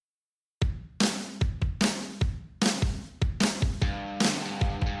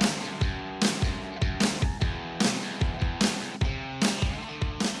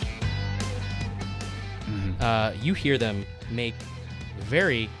you hear them make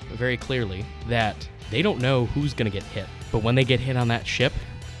very, very clearly that they don't know who's going to get hit. But when they get hit on that ship,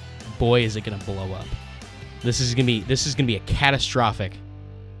 boy, is it going to blow up. This is going to be a catastrophic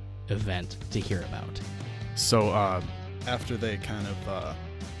event to hear about. So after they kind of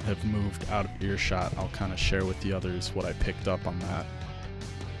have moved out of earshot, I'll kind of share with the others what I picked up on that.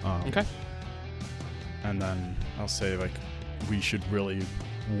 Okay. And then I'll say, like, we should really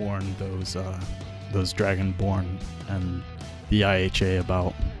warn those Dragonborn and the IHA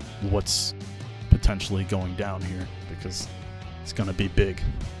about what's potentially going down here, because it's going to be big.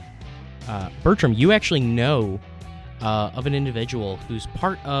 Bertram, you actually know of an individual who's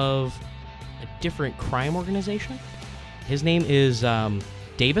part of a different crime organization. His name is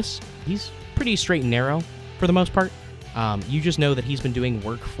Davis. He's pretty straight and narrow for the most part. You just know that he's been doing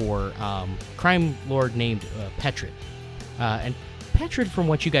work for crime lord named Petrid. And Petrid, from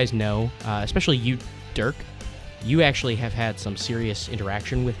what you guys know, especially you, Dirk, you actually have had some serious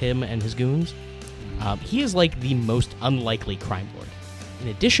interaction with him and his goons. He is like the most unlikely crime lord. In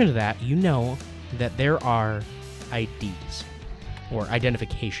addition to that, you know that there are IDs, or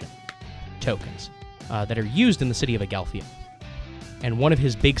identification tokens, that are used in the city of Agelphia. And one of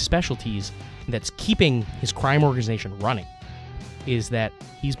his big specialties that's keeping his crime organization running is that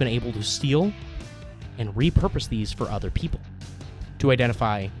he's been able to steal and repurpose these for other people to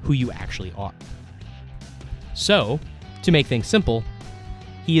identify who you actually are. So, to make things simple,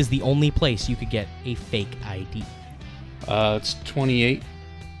 he is the only place you could get a fake ID. It's 28.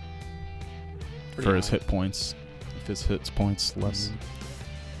 For his hit points. If his hit points less.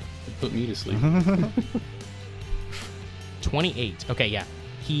 It put me to sleep. 28. Okay, yeah.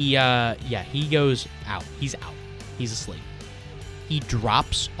 He goes out. He's out. He's asleep. He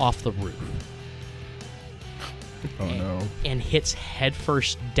drops off the roof. No. And hits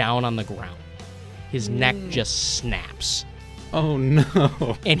headfirst down on the ground. His neck just snaps. Oh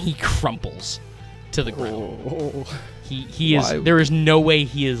no. And he crumples to the ground. Oh. He is. There is no way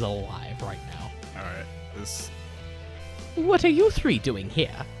he is alive right now. Alright. What are you three doing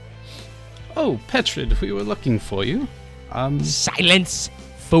here? Oh, Petrid, we were looking for you. Silence,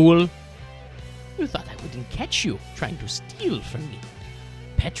 fool! You thought I wouldn't catch you trying to steal from me.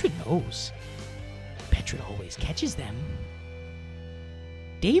 Petrid knows. Petrid always catches them.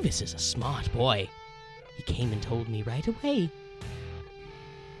 Davis is a smart boy. He came and told me right away.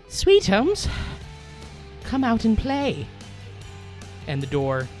 Sweetums, come out and play. And the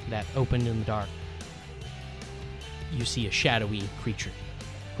door that opened in the dark, you see a shadowy creature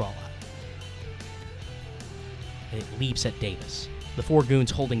crawl out. And it leaps at Davis. The four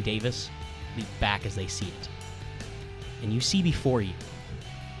goons holding Davis leap back as they see it. And you see before you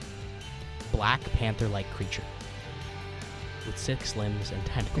Black Panther-like creature with 6 limbs and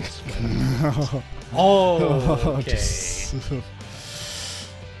tentacles. Oh, okay.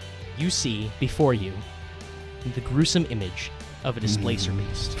 You see before you the gruesome image of a displacer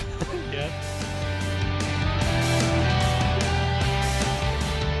beast. Yeah.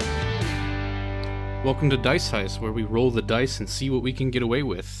 Welcome to Dice Heist, where we roll the dice and see what we can get away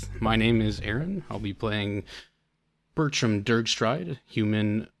with. My name is Aaron. I'll be playing Bertram Durgstride,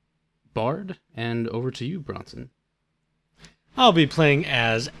 human bard, and over to you, Bronson. I'll be playing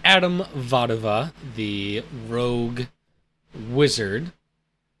as Adam Vadova, the rogue wizard.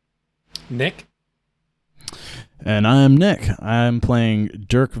 Nick? And I'm Nick. I'm playing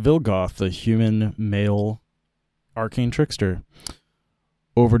Dirk Vilgoth, the human male arcane trickster.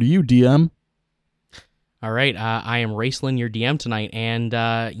 Over to you, DM. All right, I am Racelyn, your DM tonight, and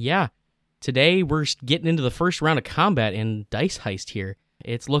today we're getting into the first round of combat in Dice Heist here.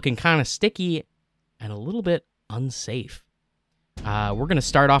 It's looking kind of sticky and a little bit unsafe. We're going to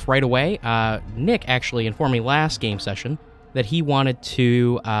start off right away. Nick actually informed me last game session that he wanted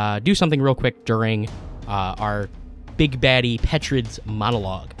to do something real quick during our big baddie Petrid's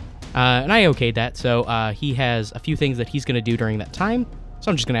monologue. And I okayed that, so he has a few things that he's going to do during that time. So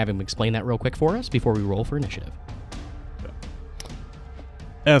I'm just going to have him explain that real quick for us before we roll for initiative.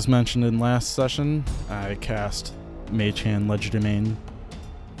 As mentioned in last session, I cast Mage Hand Legerdemain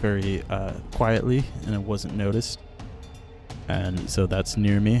very quietly, and it wasn't noticed. And so that's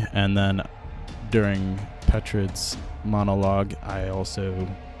near me. And then during Petrid's monologue, I also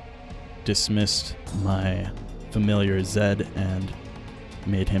dismissed my familiar Zed and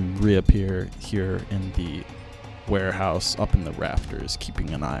made him reappear here in the warehouse up in the rafters, keeping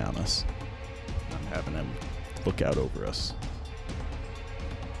an eye on us. I'm having him look out over us.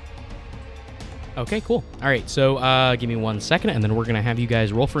 Okay, cool. All right, so give me 1 second, and then we're going to have you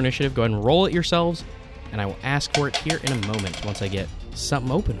guys roll for initiative. Go ahead and roll it yourselves, and I will ask for it here in a moment once I get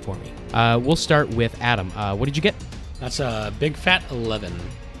something open for me. We'll start with Adam. What did you get? That's a big fat 11.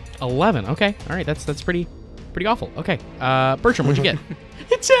 11. Okay. All right. That's pretty awful. Okay. Bertram, what'd you get?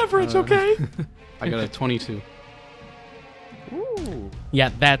 It's average, okay? I got a 22. Ooh. Yeah,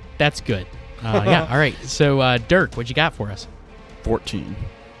 that's good. Yeah. All right. So, Dirk, what'd you got for us? 14.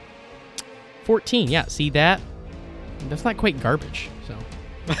 14. Yeah. See that? That's not quite garbage. So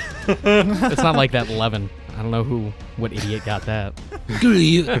it's not like that 11. I don't know what idiot got that. Screw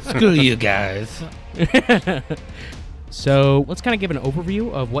you guys. So let's kind of give an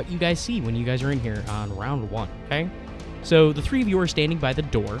overview of what you guys see when you guys are in here on round 1. Okay. So the 3 of you are standing by the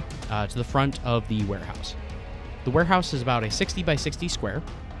door to the front of the warehouse. The warehouse is about a 60 by 60 square.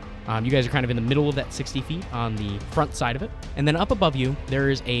 You guys are kind of in the middle of that 60 feet on the front side of it. And then up above you, there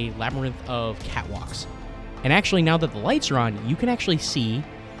is a labyrinth of catwalks. And actually, now that the lights are on, you can actually see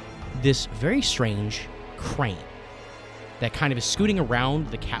this very strange crane that kind of is scooting around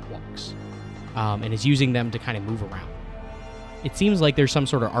the catwalks and is using them to kind of move around. It seems like there's some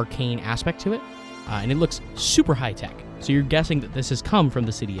sort of arcane aspect to it, and it looks super high-tech. So you're guessing that this has come from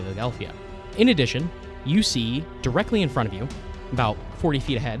the city of Adelphia. In addition, you see directly in front of you, about 40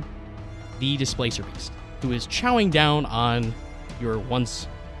 feet ahead, the Displacer Beast, who is chowing down on your once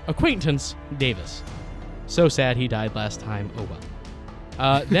acquaintance, Davis. So sad he died last time. Oh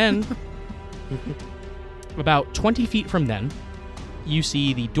well. Then, about 20 feet from then, you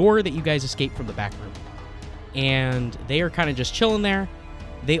see the door that you guys escaped from the back room. And they are kind of just chilling there.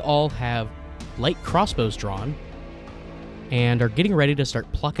 They all have light crossbows drawn and are getting ready to start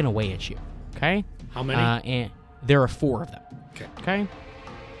plucking away at you. Okay? How many? And there are 4 of them. Okay. Okay?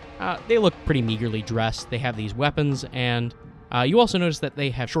 They look pretty meagerly dressed. They have these weapons, and you also notice that they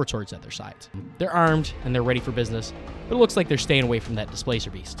have short swords at their sides. They're armed, and they're ready for business, but it looks like they're staying away from that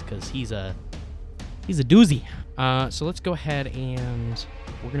Displacer Beast, because he's a doozy. So let's go ahead, and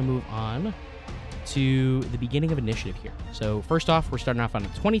we're going to move on to the beginning of initiative here. So first off, we're starting off on a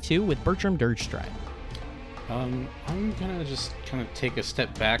 22 with Bertram Dirgestride. I'm gonna just kind of take a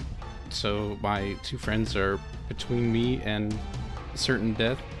step back so my 2 friends are between me and certain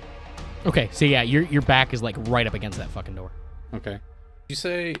death. Okay, so yeah, your back is like right up against that fucking door. Okay. You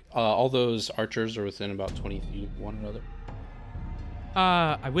say all those archers are within about 20 feet of one another?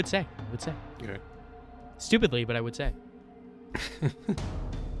 I would say. Okay. Stupidly, but I would say.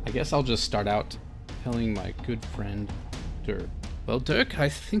 I guess I'll just start out telling my good friend Dirk. Well, Dirk, I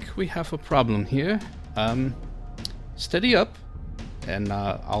think we have a problem here. Steady up, and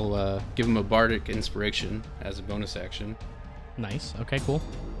I'll give him a bardic inspiration as a bonus action. Nice. Okay, cool.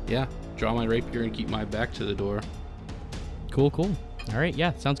 Yeah, draw my rapier and keep my back to the door. Cool. All right,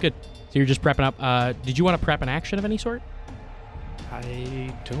 yeah, sounds good. So you're just prepping up. Did you want to prep an action of any sort?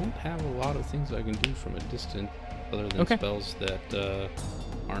 I don't have a lot of things I can do from a distance other than spells that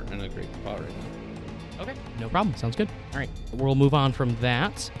aren't in a great spot right now. Okay, no problem. Sounds good. All right, we'll move on from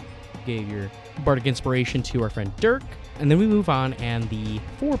that. Gave your bardic inspiration to our friend Dirk, and then we move on, and the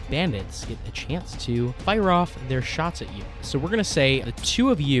 4 bandits get a chance to fire off their shots at you. So we're gonna say the 2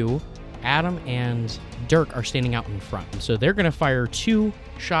 of you, Adam and Dirk, are standing out in front. So they're gonna fire 2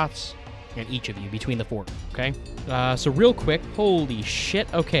 shots at each of you between the 4. Okay. So real quick, holy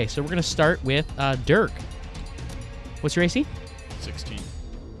shit. Okay, so we're gonna start with Dirk. What's your AC? 16.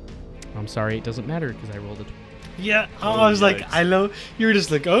 I'm sorry, it doesn't matter because I rolled a. Yeah, I was like, I know. You were just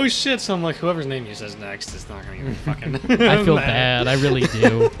like, oh shit. So I'm like, whoever's name he says next is not going to even fucking. I feel bad. I really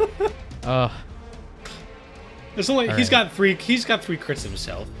do. It's only All he's right. got 3. He's got 3 crits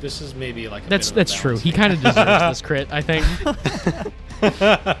himself. This is maybe like a That's bit of a true. balance. He kind of deserves this crit, I think.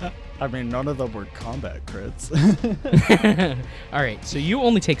 I mean, none of them were combat crits. All right, so you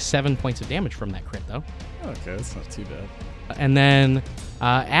only take 7 points of damage from that crit, though. Okay, that's not too bad. And then,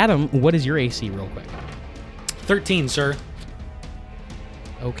 Adam, what is your AC, real quick? 13, sir.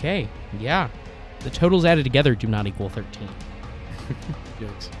 Okay, yeah. The totals added together do not equal 13.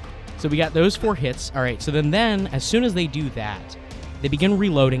 Yikes. So we got those 4 hits. All right, so then as soon as they do that, they begin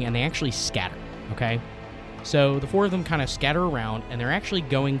reloading and they actually scatter, okay? So the 4 of them kind of scatter around, and they're actually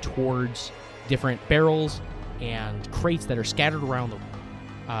going towards different barrels and crates that are scattered around the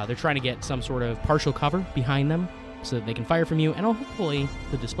room. They're trying to get some sort of partial cover behind them so that they can fire from you, and hopefully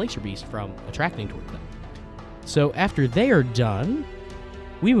the Displacer Beast from attracting towards them. So after they are done,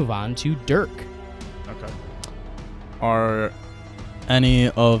 we move on to Dirk. Okay. Are any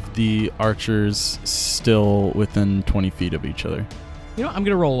of the archers still within 20 feet of each other? You know, I'm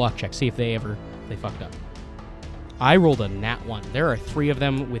going to roll a luck check, see if they fucked up. I rolled a nat 1. There are 3 of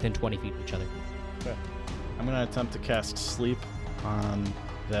them within 20 feet of each other. Okay. I'm going to attempt to cast sleep on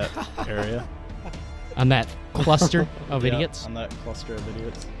that area. on that cluster of Yeah, idiots. on that cluster of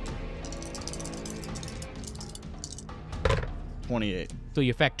idiots. 28. So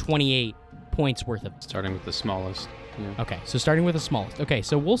you affect 28 points worth of. Starting with the smallest. Yeah. Okay, so starting with the smallest. Okay,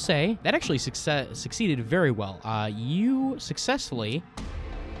 so we'll say that actually succeeded very well. You successfully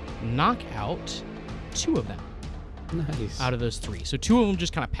knock out 2 of them Nice. out of those 3. So 2 of them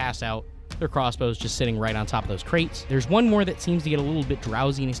just kind of pass out. Their crossbows just sitting right on top of those crates. There's one more that seems to get a little bit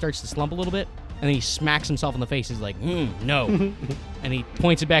drowsy and he starts to slump a little bit. And then he smacks himself in the face. He's like, no. And he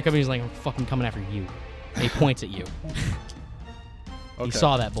points it back up and he's like, I'm fucking coming after you. And he points at you. Okay. He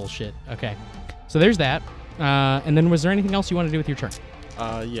saw that bullshit. Okay. So there's that. And then was there anything else you want to do with your turn?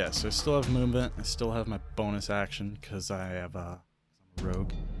 Yes, I still have movement. I still have my bonus action because I have a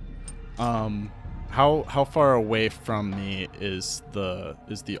rogue. How far away from me is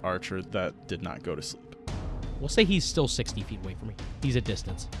the archer that did not go to sleep? We'll say he's still 60 feet away from me. He's at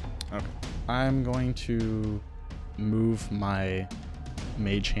distance. Okay. I'm going to move my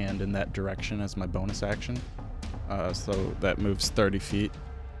mage hand in that direction as my bonus action. So that moves 30 feet.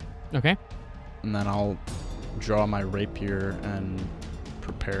 Okay. And then I'll draw my rapier and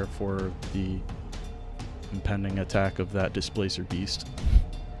prepare for the impending attack of that displacer beast.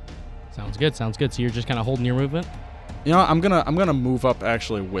 Sounds good. Sounds good. So you're just kind of holding your movement? You know, I'm gonna move up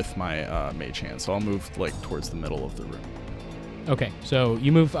actually with my mage hand, so I'll move like towards the middle of the room. Okay. So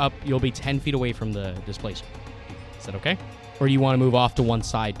you move up. You'll be 10 feet away from the displacer. Is that okay? Or do you want to move off to one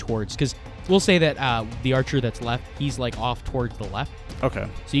side towards... Because we'll say that the archer that's left, he's like off towards the left. Okay.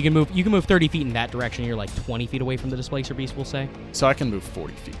 So you can move 30 feet in that direction. You're like 20 feet away from the displacer beast, we'll say. So I can move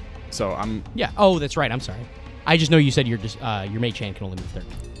 40 feet. So I'm Yeah. Oh, that's right. I'm sorry. I just know you said your mage hand can only move 30.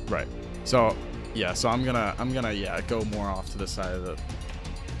 right. So yeah. So I'm gonna go more off to the side of the.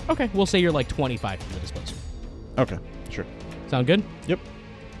 Okay. We'll say you're like 25 from the displacer. Okay. Sure. Sound good? Yep.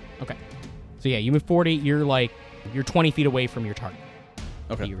 Okay. So yeah, you move 40. You're 20 feet away from your target.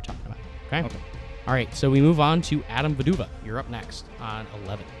 Okay. That you were talking about. Okay. Okay. All right. So we move on to Adam Vaduva. You're up next on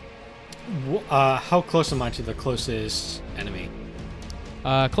 11. How close am I to the closest enemy?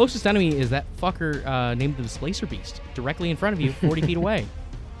 Closest enemy is that fucker named the Displacer Beast, directly in front of you, 40 feet away.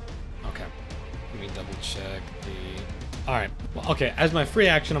 Okay. Let me double check the... Alright. Well, okay, as my free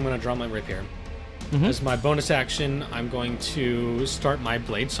action, I'm going to draw my rapier. Mhm. As my bonus action, I'm going to start my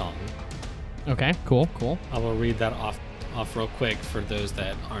blade song. Okay. Cool. I will read that off real quick for those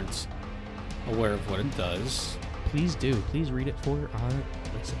that aren't aware of what it does. Please do. Please read it for our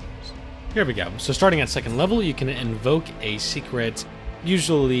listeners. Here we go. So starting at 2nd level, you can invoke a secret,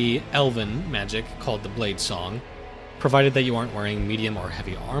 usually elven magic called the Blade Song. Provided that you aren't wearing medium or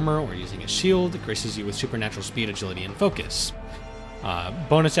heavy armor or using a shield, it graces you with supernatural speed, agility, and focus.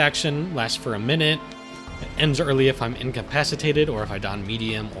 Bonus action lasts for a minute. It ends early if I'm incapacitated or if I don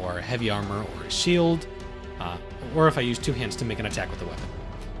medium or heavy armor or a shield, or if I use 2 hands to make an attack with a weapon.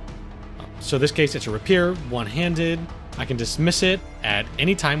 So in this case, it's a rapier, one-handed. I can dismiss it at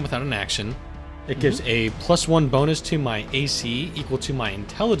any time without an action. It gives a +1 bonus to my AC equal to my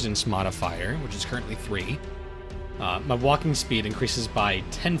intelligence modifier, which is currently 3. My walking speed increases by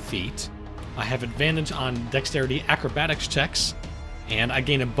 10 feet. I have advantage on dexterity acrobatics checks, and I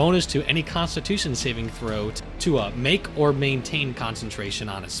gain a bonus to any constitution saving throw to make or maintain concentration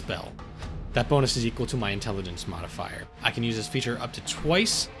on a spell. That bonus is equal to my intelligence modifier. I can use this feature up to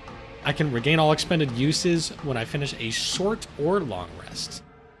twice. I can regain all expended uses when I finish a short or long rest.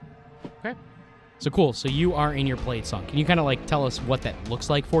 Okay. So cool. So you are in your Blade Song. Can you kind of like tell us what that looks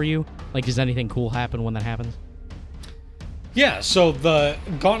like for you? Like, does anything cool happen when that happens? Yeah, so the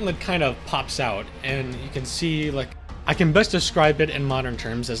gauntlet kind of pops out, and you can see, like, I can best describe it in modern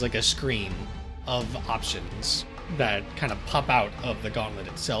terms as like a screen of options that kind of pop out of the gauntlet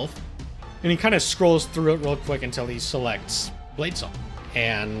itself. And he kind of scrolls through it real quick until he selects Blade Song.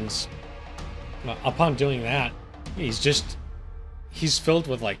 And upon doing that, he's filled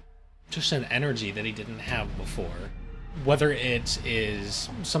with like just an energy that he didn't have before. Whether it is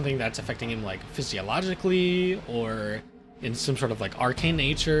something that's affecting him like physiologically or in some sort of like arcane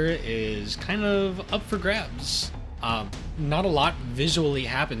nature is kind of up for grabs. Not a lot visually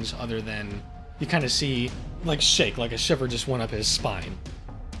happens other than you kind of see like shake, like a shiver just went up his spine.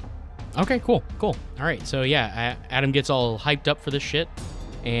 Okay, cool. All right, so yeah, Adam gets all hyped up for this shit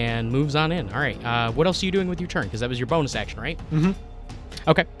and moves on in. All right, what else are you doing with your turn? Because that was your bonus action, right? Mm-hmm.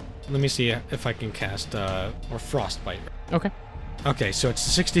 Okay. Let me see if I can cast or Frostbite. Okay. Okay, so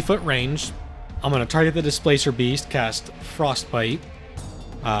it's a 60-foot range. I'm going to target the Displacer Beast, cast Frostbite.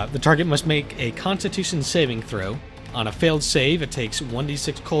 The target must make a Constitution saving throw. On a failed save, it takes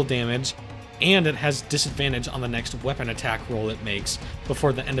 1d6 cold damage, and it has disadvantage on the next weapon attack roll it makes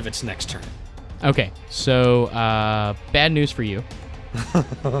before the end of its next turn. Okay, so bad news for you.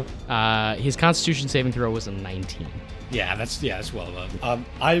 His Constitution saving throw was a 19. Yeah, that's well above.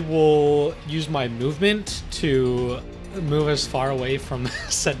 I will use my movement to move as far away from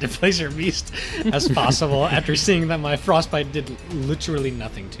said Displacer Beast as possible after seeing that my frostbite did literally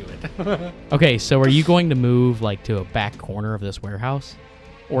nothing to it. Okay, so are you going to move like to a back corner of this warehouse?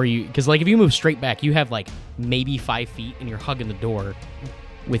 Or because like if you move straight back, you have like maybe 5 feet and you're hugging the door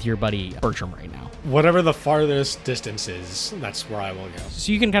with your buddy Bertram right now. Whatever the farthest distance is, that's where I will go.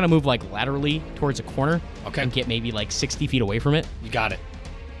 So you can kind of move like laterally towards a corner Okay. and get maybe like 60 feet away from it. You got it.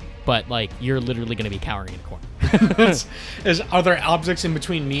 But like you're literally going to be cowering in a corner. Are there objects in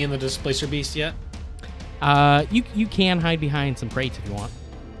between me and the Displacer Beast yet? You can hide behind some crates if you want.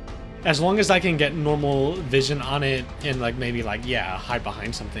 As long as I can get normal vision on it and like maybe like hide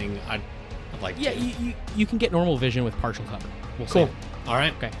behind something, I'd like Yeah, to. you can get normal vision with partial cover. We'll Cool. say. All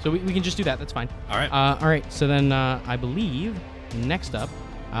right. Okay, so we can just do that. That's fine. All right. All right. So then I believe next up,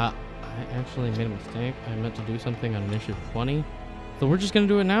 I actually made a mistake. I meant to do something on initiative 20. So we're just gonna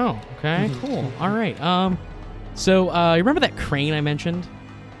do it now. Okay. Cool. All right. So you remember that crane I mentioned?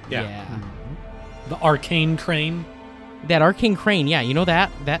 Yeah. The arcane crane. That arcane crane. Yeah. You know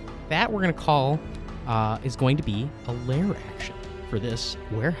that we're gonna call is going to be a lair action for this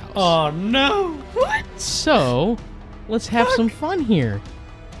warehouse. Oh no! What? So, let's have some fun here.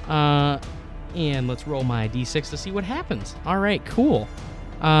 And let's roll my d6 to see what happens. All right, cool.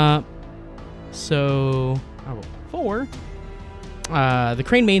 So, I roll 4. The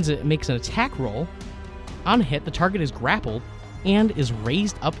crane makes an attack roll. On hit, the target is grappled and is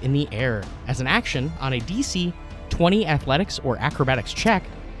raised up in the air. As an action, on a DC 20 athletics or acrobatics check,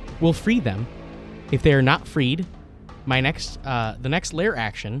 will free them. If they are not freed, the next lair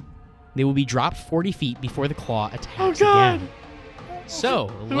action, they will be dropped 40 feet before the claw attacks again.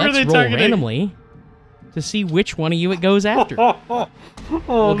 So, let's roll randomly to see which one of you it goes after.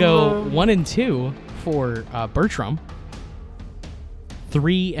 We'll go 1 and 2 for Bertram,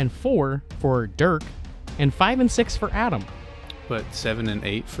 3 and 4 for Dirk, and 5 and 6 for Adam. But 7 and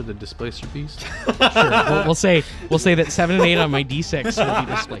 8 for the Displacer Beast? Sure. We'll say that 7 and 8 on my d6 will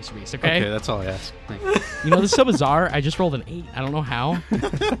be Displacer Beast, okay? Okay, that's all I ask. Thanks. You know, this is so bizarre. I just rolled an 8. I don't know how.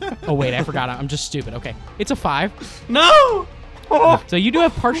 Oh, wait, I forgot. I'm just stupid. Okay. It's a 5. No! So you do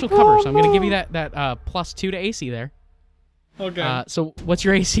have partial cover, so I'm going to give you that +2 to AC there. Okay. So what's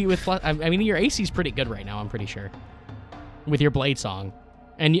your AC with plus? I mean, your AC is pretty good right now, I'm pretty sure. With your Blade Song.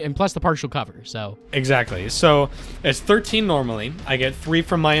 And plus the partial cover, so... Exactly. So it's 13 normally. I get 3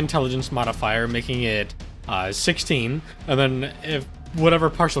 from my intelligence modifier, making it 16. And then if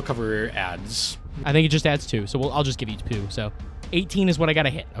whatever partial cover adds. I think it just adds 2, so I'll just give you 2. So 18 is what I got to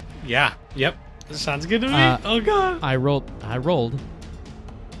hit. Okay. Yeah. Yep. Sounds good to me. Oh, God. I rolled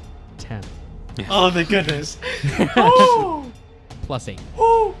 10. Oh, thank goodness. Plus 8.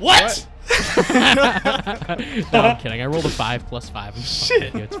 What? No, I'm kidding. I rolled a 5 plus 5.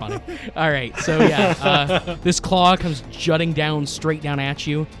 Shit. It's funny. All right, so yeah, this claw comes jutting down straight down at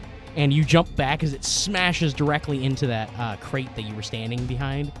you, and you jump back as it smashes directly into that crate that you were standing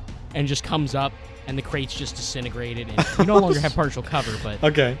behind, and just comes up, and the crate's just disintegrated, and you no longer have partial cover, but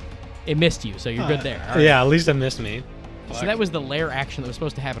Okay. it missed you, so you're good there. All right. Yeah, at least it missed me. So that was the lair action that was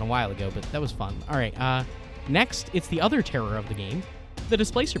supposed to happen a while ago, but that was fun. All right, next, it's the other terror of the game, the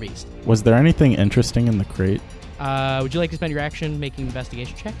Displacer Beast. Was there anything interesting in the crate? Would you like to spend your action making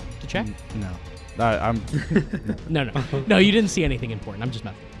investigation check to check? No. I'm. No, you didn't see anything important. I'm just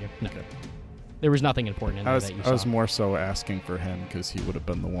messing with you. No. Okay. There was nothing important in there that you saw. I was more so asking for him because he would have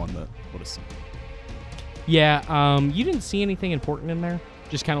been the one that would have seen. Yeah, you didn't see anything important in there.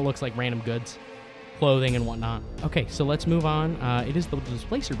 Just kind of looks like random goods, clothing and whatnot. Okay, so let's move on. It is the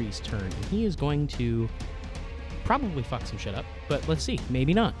Displacer Beast's turn, and he is going to probably fuck some shit up, but let's see.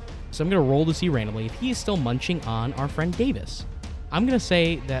 Maybe not. So I'm going to roll to see randomly if he is still munching on our friend Davis. I'm going to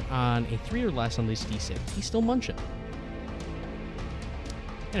say that on a 3 or less on this D6, he's still munching.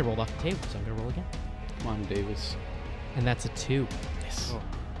 And I rolled off the table, so I'm going to roll again. Come on, Davis. And that's a 2. Yes.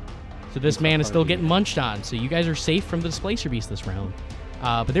 So this man is still getting munched on, so you guys are safe from the Displacer Beast this round.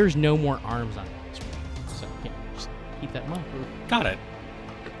 But there's no more arms on this round. So, yeah, just keep that in mind. Got it.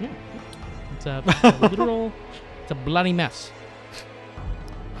 Yeah. It's a literal... It's a bloody mess.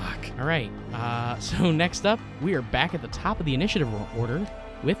 Fuck. All right. So next up, we are back at the top of the initiative order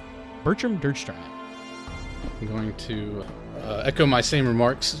with Bertram Dirtstride. I'm going to echo my same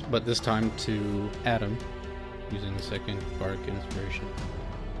remarks, but this time to Adam, using the second Bardic Inspiration.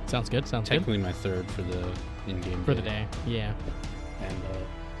 Sounds good. Technically my third for the in-game For the day. Yeah. And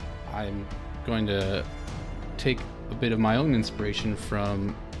I'm going to take a bit of my own inspiration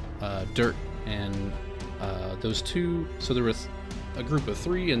from Dirk And those two, so there was a group of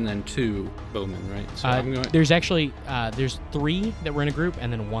 3 and then 2 bowmen, right? So I'm going. There's actually there's 3 that were in a group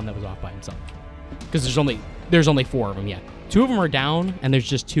and then 1 that was off by himself. Because there's only 4 of them. Yeah, 2 of them are down and there's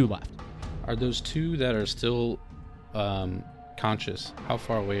just 2 left. Are those 2 that are still conscious? How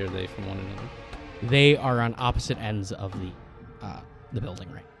far away are they from one another? They are on opposite ends of the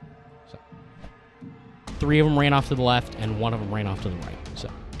building, right? So 3 of them ran off to the left and 1 of them ran off to the right. So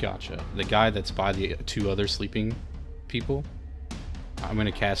Gotcha. The guy that's by the 2 other sleeping people, I'm going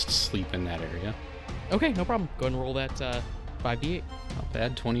to cast sleep in that area. okay, no problem. Go ahead and roll that 5d8. Not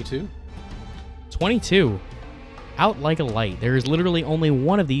bad, 22. 22. Out like a light. There is literally only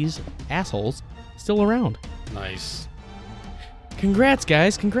one of these assholes still around. Nice. Congrats,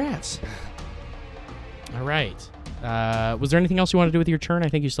 guys. Congrats. All right. Was there anything else you want to do with your turn? I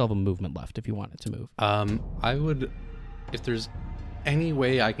think you still have a movement left if you wanted to move. I would, if there's any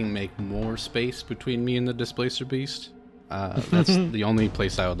way I can make more space between me and the Displacer Beast, that's the only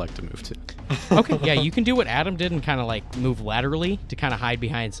place I would like to move to. Okay, yeah, you can do what Adam did and kind of like move laterally to kind of hide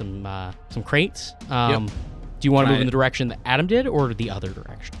behind some crates. Yep. Do you want to move in the direction that Adam did or the other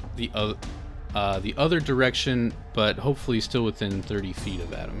direction? The other direction, but hopefully still within 30 feet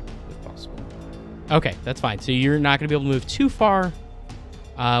of Adam, if possible. Okay, that's fine. So you're not going to be able to move too far.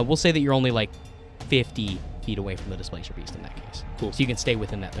 We'll say that you're only like 50 feet away from the Displacer Beast in that case. Cool. So you can stay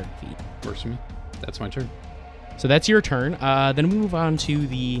within that 30 feet. Works for me. That's my turn. So that's your turn. Then we move on to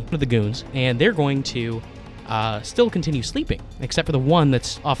the goons, and they're going to still continue sleeping, except for the one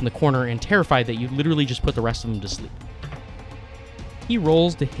that's off in the corner and terrified that you literally just put the rest of them to sleep. He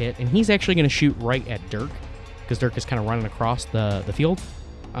rolls to hit, and he's actually going to shoot right at Dirk, because Dirk is kind of running across the field.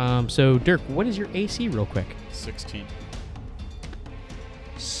 So, Dirk, what is your AC real quick? 16.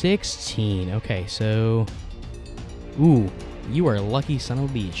 16. Okay, so... Ooh, you are a lucky son of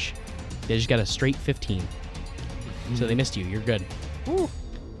a bitch. They just got a straight 15. So they missed you. You're good. Ooh.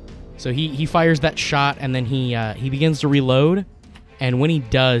 So he fires that shot, and then he begins to reload. And when he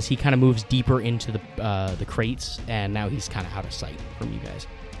does, he kind of moves deeper into the crates, and now he's kind of out of sight from you guys.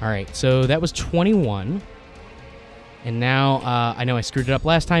 All right, so that was 21. And now, I know I screwed it up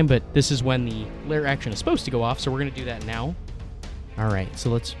last time, but this is when the lair action is supposed to go off, so we're going to do that now. All right, so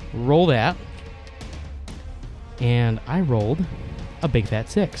let's roll that. And I rolled a big fat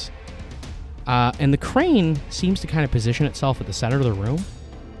 6. And the crane seems to kind of position itself at the center of the room.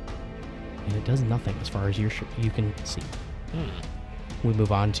 And it does nothing as far as you can see. We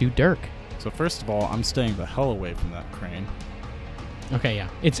move on to Dirk. So first of all, I'm staying the hell away from that crane. Okay, yeah.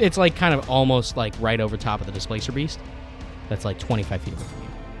 It's like kind of almost like right over top of the Displacer Beast. That's like 25 feet away from you.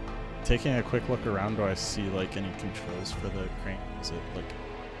 Taking a quick look around, do I see like any controls for the crane? Is it like...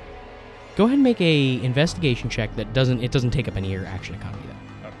 Go ahead and make a investigation check that doesn't take up any of your action economy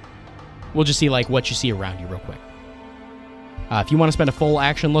though. Okay. We'll just see like what you see around you real quick. If you want to spend a full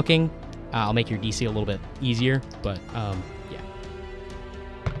action looking, I'll make your DC a little bit easier, but yeah.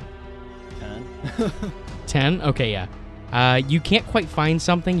 10. 10? Okay, yeah. You can't quite find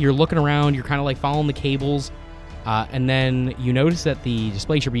something. You're looking around. You're kind of like following the cables. And then you notice that the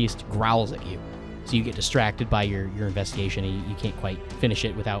Displacer Beast growls at you. So you get distracted by your investigation, and you can't quite finish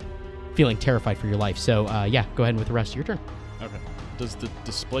it without feeling terrified for your life. So, yeah, go ahead with the rest of your turn. Okay. Does the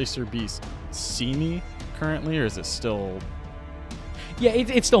Displacer Beast see me currently, or is it still... Yeah,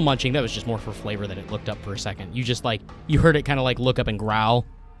 it's still munching. That was just more for flavor that it looked up for a second. You just, like, you heard it kind of, like, look up and growl,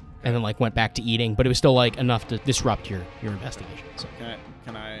 and then, like, went back to eating. But it was still, like, enough to disrupt your investigation. So.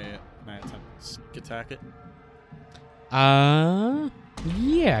 Can I attempt to sneak attack it?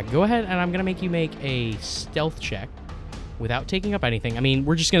 Yeah, go ahead, and I'm going to make you make a stealth check without taking up anything. I mean,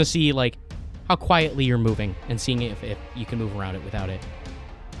 we're just going to see, like, how quietly you're moving and seeing if you can move around it without it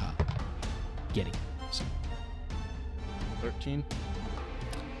getting. So. 13.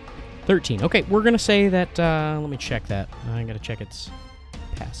 13. Okay, we're going to say that, let me check that. I got to check its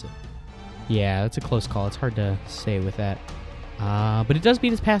passive. Yeah, that's a close call. It's hard to say with that. But it does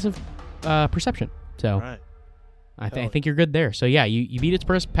beat its passive perception. So. Right. I think you're good there. So, yeah, you beat its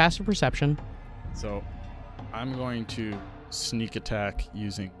passive perception. So, I'm going to sneak attack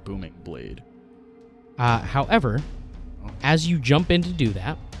using Booming Blade. However, as you jump in to do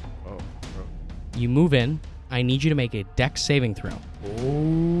that, you move in. I need you to make a dex saving throw.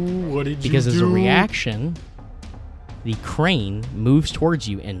 Oh, what did you do? Because as a reaction, the crane moves towards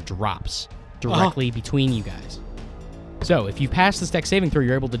you and drops directly between you guys. So, if you pass this dex saving throw,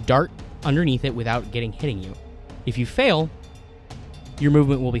 you're able to dart underneath it without hitting you. If you fail, your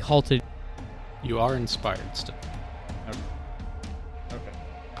movement will be halted. You are inspired still. Okay.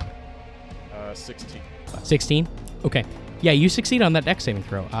 16. 16? Okay. Yeah, you succeed on that dex saving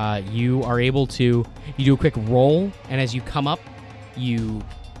throw. You are able to, you do a quick roll, and as you come up, you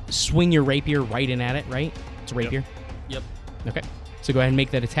swing your rapier right in at it, right? It's a rapier? Yep. Okay. So go ahead and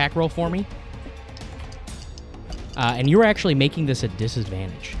make that attack roll for me. And you are actually making this a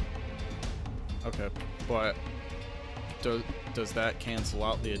disadvantage. Okay, but does that cancel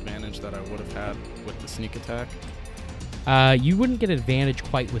out the advantage that I would have had with the sneak attack? You wouldn't get advantage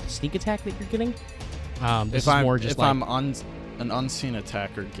quite with the sneak attack that you're getting. This is more just like... an unseen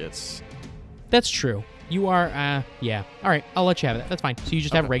attacker gets... That's true. You are, yeah. All right, I'll let you have it. That's fine. So you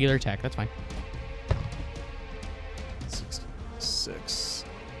just have regular attack. That's fine. 66.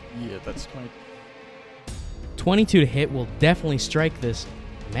 Yeah, that's 20. 22 to hit will definitely strike this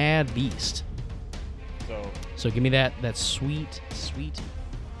mad beast. So give me that sweet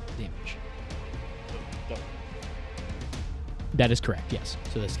damage. That is correct, yes.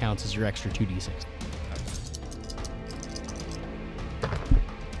 So this counts as your extra 2d6.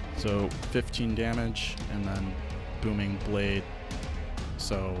 So 15 damage, and then booming blade.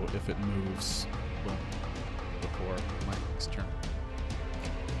 So if it moves before my next turn.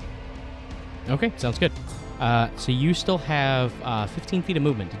 Okay, sounds good. So you still have 15 feet of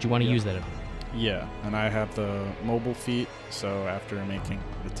movement. Did you want to use that at all? Yeah, and I have the mobile feat, so after making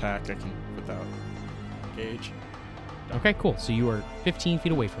the attack, I can without gauge. Okay, cool. So you are 15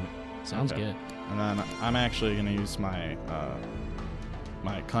 feet away from it. Sounds Okay. good. And then I'm actually going to use my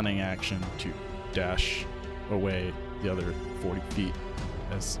my cunning action to dash away the other 40 feet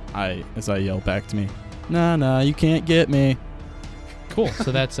as I yell back to me, Nah, you can't get me. Cool.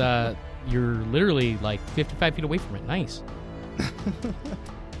 So that's you're literally like 55 feet away from it. Nice.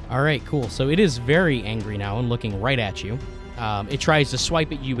 All right, cool. So it is very angry now and looking right at you. It tries to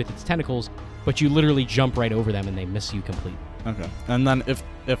swipe at you with its tentacles, but you literally jump right over them and they miss you completely. Okay. And then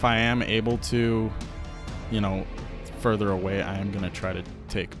if I am able to, further away, I am going to try to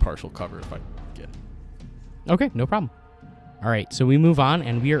take partial cover if I get it. Okay, no problem. All right, so we move on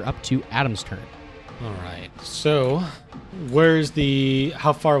and we are up to Adam's turn. All right. So,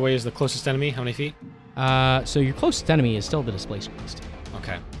 how far away is the closest enemy? How many feet? So your closest enemy is still the Displacer Beast.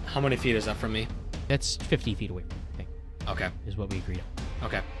 Okay. How many feet is that from me? That's 50 feet away, I think, Okay. is what we agreed on.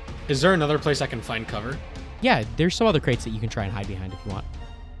 Okay. Is there another place I can find cover? Yeah, there's some other crates that you can try and hide behind if you want.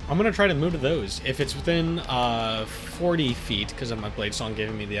 I'm going to try to move to those. If it's within 40 feet, because of my Blade Song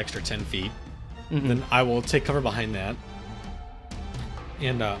giving me the extra 10 feet, then I will take cover behind that.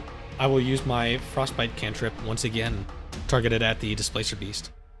 And I will use my Frostbite cantrip once again, targeted at the Displacer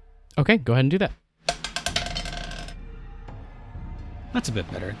Beast. Okay, go ahead and do that. That's a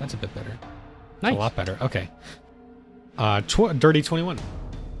bit better. That's Nice. a lot better. Okay. Dirty 21.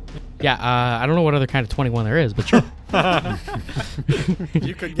 Yeah, I don't know what other kind of 21 there is, but sure.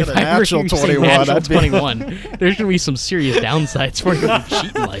 You could get If a I were natural you to say 21. natural I'd be 21. There's going to be some serious downsides for you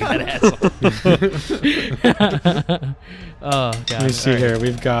cheating like that, asshole. Oh, God. Let me see All right. here.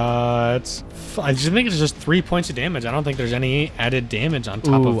 We've got... I just think it's just 3 points of damage. I don't think there's any added damage on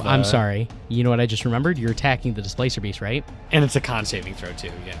top Ooh, of... I'm sorry. You know what I just remembered? You're attacking the Displacer Beast, right? And it's a con saving throw,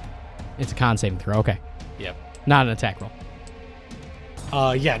 too. Yeah. It's a con saving throw. Okay. Yep. Not an attack roll.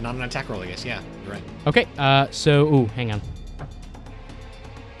 Yeah, not an attack roll, I guess. Yeah, you're right. Okay, so, hang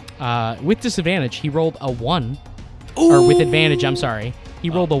on. With disadvantage, he rolled a 1. Ooh! Or with advantage, I'm sorry.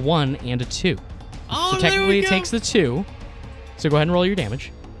 He rolled a 1 and a 2. Oh, So technically it takes the 2. So go ahead and roll your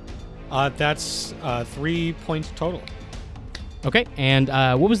damage. That's 3 points total. Okay, and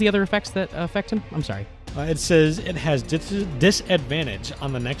what was the other effects that affect him? I'm sorry. It says it has disadvantage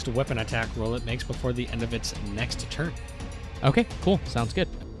on the next weapon attack roll it makes before the end of its next turn. Okay, cool. Sounds good.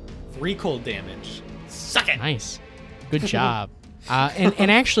 3 cold damage. Suck it! Nice. Good job. And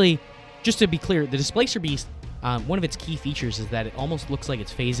actually, just to be clear, the Displacer Beast, one of its key features is that it almost looks like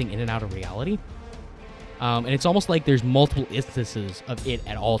it's phasing in and out of reality. And it's almost like there's multiple instances of it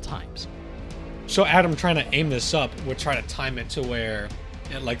at all times. So Adam trying to aim this up would try to time it to where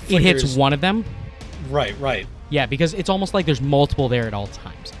it like It hits flickers- one of them. Right. Yeah, because it's almost like there's multiple there at all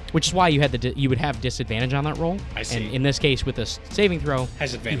times, which is why you had you would have disadvantage on that roll. I see. And in this case, with a saving throw,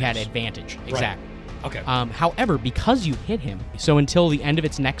 Has advantage. you had advantage. Exactly. Okay. However, because you hit him, so until the end of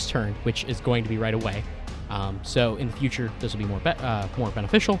its next turn, which is going to be right away, so in the future this will be more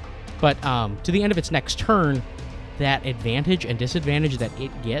beneficial. But to the end of its next turn, that advantage and disadvantage that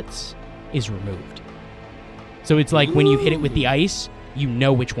it gets is removed. So it's like when you hit it with the ice, you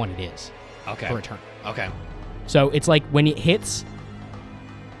know which one it is Okay. for a turn. Okay. So it's like when it hits,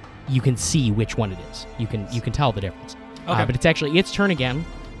 you can see which one it is. You can tell the difference. Okay. But it's actually its turn again,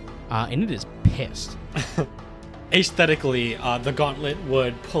 and it is pissed. aesthetically, the gauntlet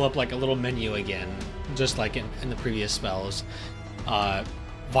would pull up like a little menu again, just like in the previous spells.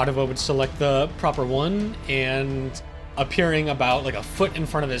 Vadova would select the proper one, and appearing about like a foot in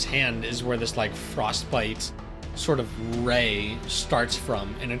front of his hand is where this like frostbite sort of ray starts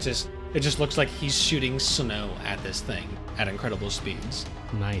from, and it just looks like he's shooting snow at this thing at incredible speeds.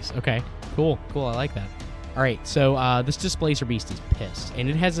 Nice. Okay. Cool. I like that. All right. So this Displacer Beast is pissed, and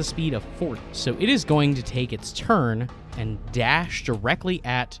it has a speed of 40. So it is going to take its turn and dash directly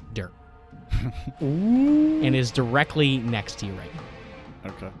at Dirk. And is directly next to you right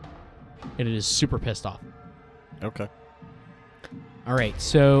now. Okay. And it is super pissed off. Okay. All right.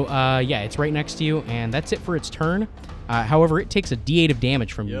 So, it's right next to you, and that's it for its turn. However, it takes a D8 of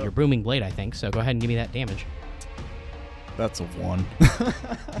damage from your Booming Blade, I think. So go ahead and give me that damage. That's a 1.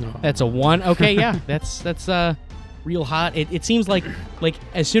 No. That's a 1. Okay, yeah. That's real hot. It seems like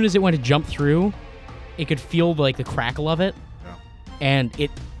as soon as it went to jump through, it could feel like the crackle of it, and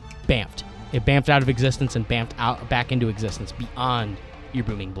it bamfed. It bamfed out of existence and bamfed out back into existence beyond your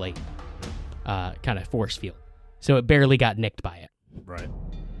Booming Blade kind of force field. So it barely got nicked by it. Right.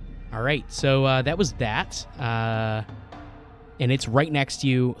 All right, so that was that. And it's right next to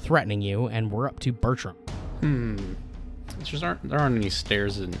you, threatening you, and we're up to Bertram. There aren't any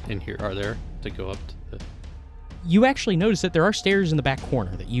stairs in here, are there, to go up to the... You actually notice that there are stairs in the back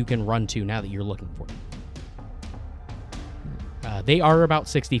corner that you can run to now that you're looking for them. They are about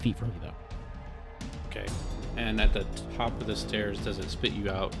 60 feet from you, though. Okay. And at the top of the stairs, does it spit you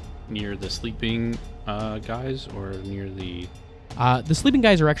out near the sleeping guys or near the... The sleeping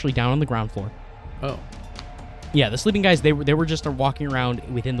guys are actually down on the ground floor. Oh. Yeah, the sleeping guys, they were just walking around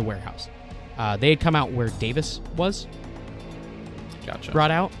within the warehouse. They had come out where Davis was Gotcha.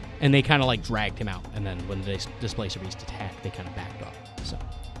 brought out, and they kind of like dragged him out. And then when the Displacer Beast attacked, they kind of backed off. So,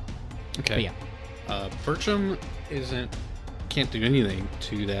 Okay. but yeah. Bertram can't do anything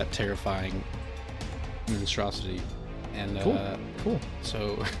to that terrifying monstrosity. And Cool.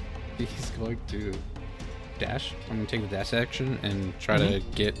 so he's going to dash. I'm going to take the dash action and try to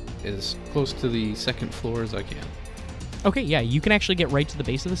get as close to the second floor as I can. Okay, yeah, you can actually get right to the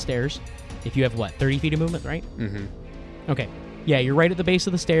base of the stairs if you have, 30 feet of movement, right? Mm-hmm. Okay. Yeah, you're right at the base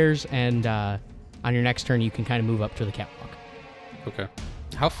of the stairs, and on your next turn, you can kind of move up to the catwalk. Okay.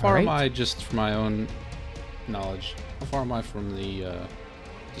 How far Alright. am I, just for my own knowledge, how far am I from the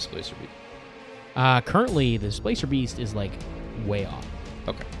Displacer Beast? Currently, the Displacer Beast is, way off.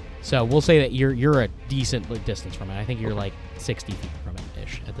 Okay. So we'll say that you're a decent distance from it. I think you're, 60 feet from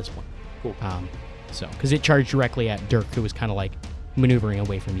it-ish at this point. Cool. Because it charged directly at Dirk, who was kind of, maneuvering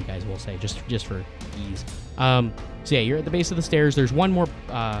away from you guys, we'll say, just for ease. So yeah, you're at the base of the stairs. There's one more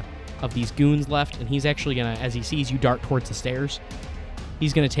of these goons left, and he's actually gonna, as he sees you dart towards the stairs,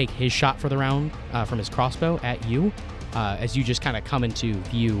 he's gonna take his shot for the round from his crossbow at you, as you just kind of come into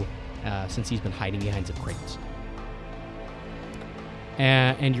view, since he's been hiding behind some crates.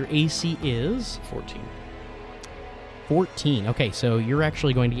 And your AC is 14. 14. Okay, so you're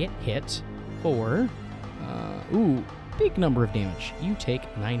actually going to get hit for, big number of damage. You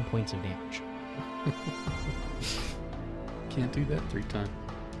take 9 points of damage. Can't do that 3 times.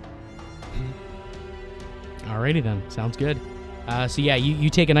 Alrighty then, sounds good. So yeah, you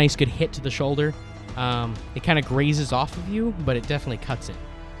take a nice good hit to the shoulder. It kind of grazes off of you, but it definitely cuts it.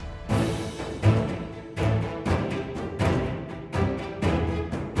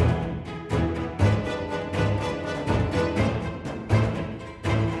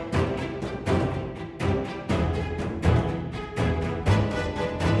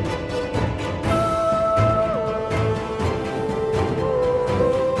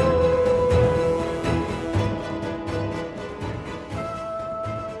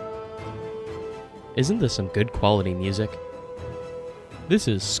 Isn't this some good quality music? This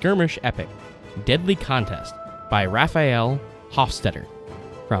is Skirmish Epic Deadly Contest by Raphael Hofstetter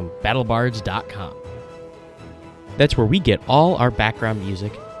from BattleBards.com. That's where we get all our background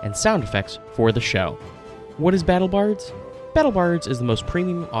music and sound effects for the show. What is BattleBards? BattleBards is the most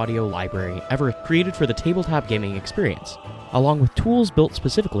premium audio library ever created for the tabletop gaming experience, along with tools built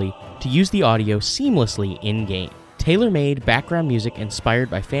specifically to use the audio seamlessly in-game. Tailor-made background music inspired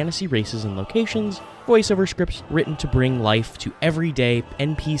by fantasy races and locations, voiceover scripts written to bring life to everyday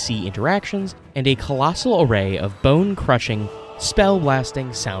NPC interactions, and a colossal array of bone-crushing,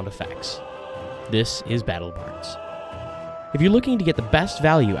 spell-blasting sound effects. This is BattleBards. If you're looking to get the best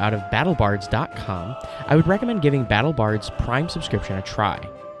value out of BattleBards.com, I would recommend giving BattleBards Prime subscription a try.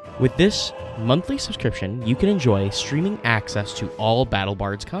 With this monthly subscription, you can enjoy streaming access to all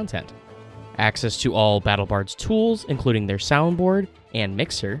BattleBards content, access to all BattleBards tools, including their soundboard and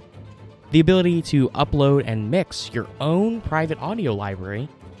mixer, the ability to upload and mix your own private audio library,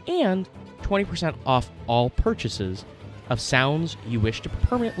 and 20% off all purchases of sounds you wish to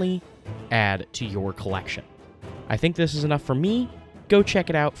permanently add to your collection. I think this is enough for me. Go check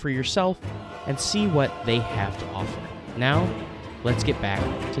it out for yourself and see what they have to offer. Now, let's get back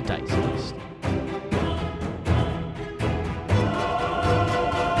to Dice List.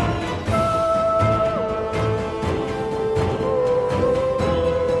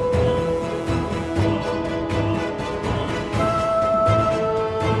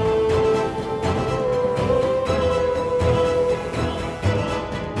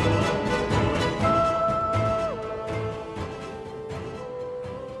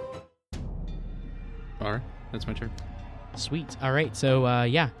 All right, that's my turn. Sweet. All right, so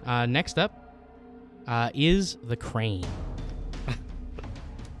next up is the crane.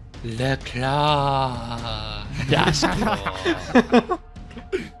 Le claw. Das Claw.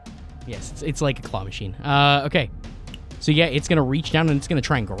 Yes, it's like a claw machine. Okay, so yeah, it's gonna reach down and it's gonna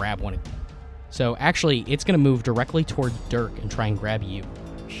try and grab one of you. So actually, it's gonna move directly towards Dirk and try and grab you.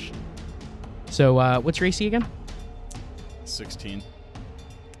 So what's your AC again? 16.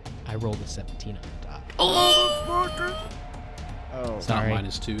 I rolled a 17 on the top. Oh, It's not Sorry.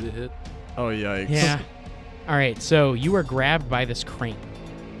 -2 to hit. oh yikes. Yeah. All right, so you are grabbed by this crane,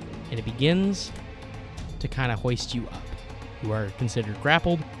 and it begins to kind of hoist you up. You are considered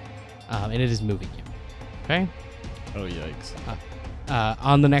grappled, and it is moving you. Okay? Oh yikes.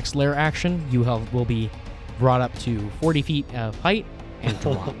 On the next lair action, you will be brought up to 40 feet of height and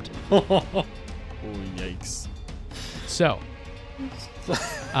dropped. Oh yikes. So,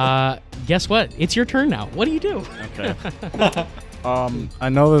 guess what? It's your turn now. What do you do? Okay. I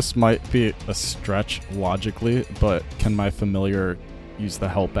know this might be a stretch logically, but can my familiar use the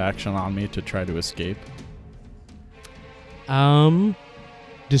help action on me to try to escape?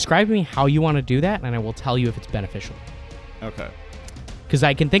 Describe to me how you want to do that, and I will tell you if it's beneficial. Okay. Because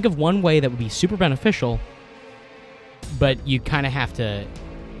I can think of one way that would be super beneficial, but you kind of have to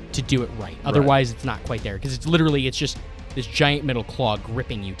do it right. Otherwise, it's not quite there. Because it's just this giant metal claw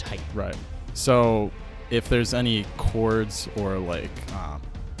gripping you tight. Right. So, if there's any cords or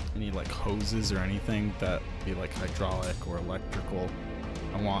any hoses or anything that be like hydraulic or electrical,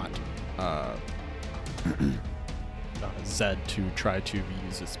 I want Zed to try to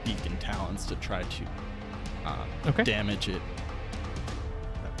use his beak and talons to try to Okay. damage it.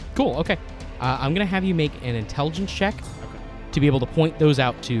 Cool. Okay. I'm gonna have you make an intelligence check to be able to point those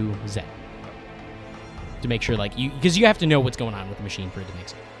out to Zed. To make sure, because you have to know what's going on with the machine for it to make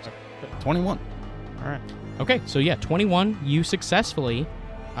sense. 21. All right. Okay, so yeah, 21, you successfully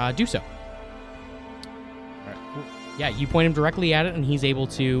do so. All right. Cool. Yeah, you point him directly at it, and he's able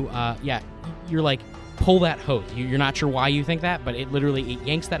to, you're like, pull that hose. You're not sure why you think that, but it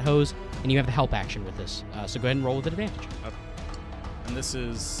yanks that hose, and you have the help action with this. So go ahead and roll with advantage. And this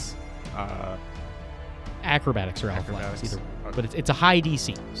is Acrobatics or athletics, Acrobatics. either. Okay. But it's a high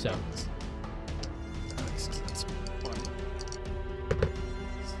DC, so. That's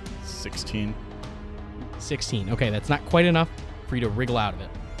 16. 16. Okay, that's not quite enough for you to wriggle out of it.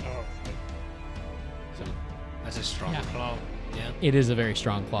 So That's a strong Yeah. claw. Yeah. it is a very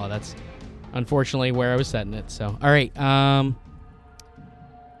strong claw. That's unfortunately where I was setting it. So, all right.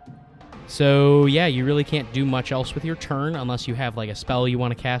 So yeah, you really can't do much else with your turn unless you have a spell you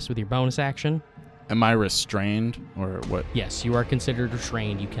want to cast with your bonus action. Am I restrained or what? Yes, you are considered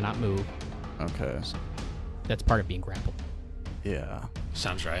restrained. You cannot move. Okay. That's part of being grappled. Yeah.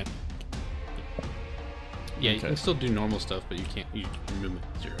 Sounds right. Yeah, you Okay. can still do normal stuff, but you can't. Your movement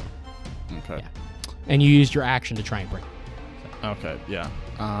 0. Okay. Yeah. And you used your action to try and break. Okay. Yeah.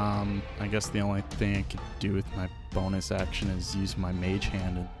 I guess the only thing I could do with my bonus action is use my mage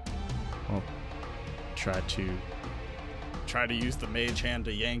hand and try to use the mage hand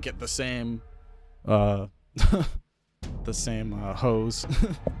to yank at the same hose.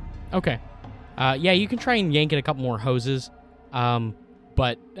 Okay. Yeah, you can try and yank it a couple more hoses,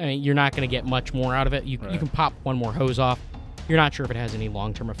 but you're not going to get much more out of it. You Right. can pop one more hose off. You're not sure if it has any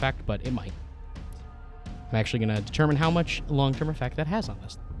long-term effect, but it might. I'm actually going to determine how much long-term effect that has on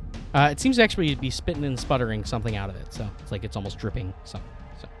this. It seems to actually be spitting and sputtering something out of it, so it's like it's almost dripping something.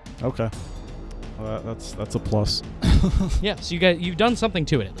 So Okay. Well, that's a plus. yeah, so you've done something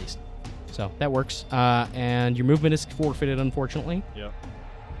to it at least. So that works. And your movement is forfeited, unfortunately. Yep.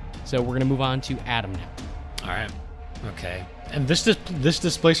 So we're going to move on to Adam now. All right. Okay. And this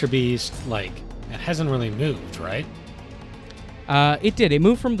displacer beast, it hasn't really moved, right? It did. It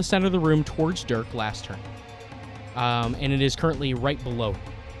moved from the center of the room towards Dirk last turn. And it is currently right below him.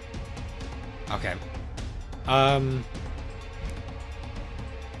 Okay.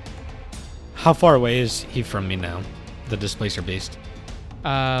 How far away is he from me now? The Displacer Beast.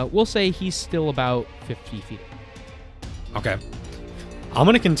 We'll say he's still about 50 feet. Okay. I'm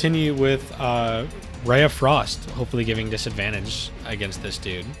going to continue with Ray of Frost, hopefully giving disadvantage against this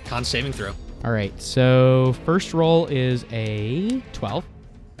dude. Con saving throw. All right, so first roll is a 12.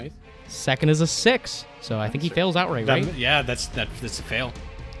 Nice. Second is a 6. So I think he fails outright, right? Yeah, that's a fail.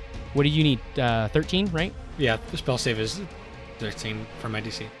 What do you need? 13, right? Yeah, the spell save is 13 for my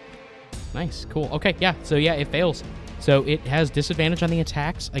DC. Nice, cool. Okay, yeah, so yeah, it fails. So it has disadvantage on the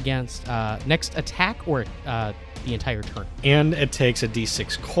attacks against next attack or the entire turn. And it takes a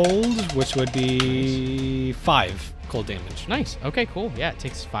D6 cold, which would be 5 cold damage. Nice. Okay, cool. Yeah, it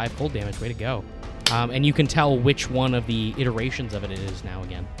takes 5 cold damage. Way to go. And you can tell which one of the iterations of it is now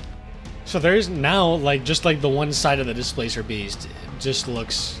again. So there's now, just like the one side of the Displacer Beast, it just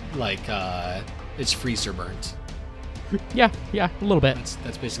looks like it's freezer burnt. Yeah, a little bit.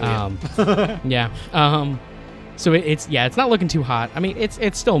 That's basically it. Yeah. So it's not looking too hot. I mean,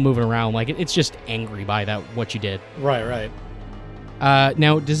 it's still moving around. Like it's just angry by what you did. Right.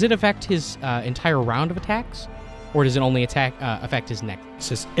 Now, does it affect his entire round of attacks, or does it only affect his next? It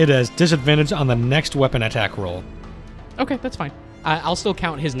says it has disadvantage on the next weapon attack roll. Okay, that's fine. I'll still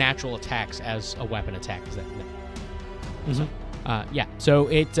count his natural attacks as a weapon attack. Is that? Mm-hmm. Yeah. So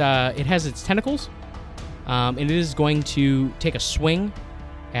it has its tentacles, and it is going to take a swing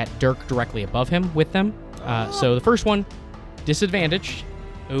at Dirk directly above him with them. So the first one, disadvantage.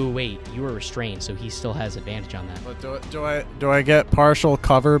 Oh wait, you were restrained, so he still has advantage on that. But do I get partial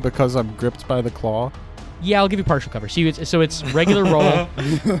cover because I'm gripped by the claw? Yeah, I'll give you partial cover. So it's regular roll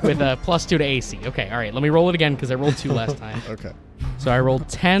with a +2 to AC. Okay, all right. Let me roll it again because I rolled 2 last time. Okay. So I rolled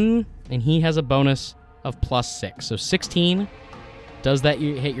 10, and he has a bonus of +6. So 16. Does that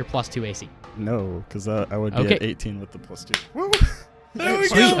hit your +2 AC? No, because I would be at 18 with the +2. Woo! There we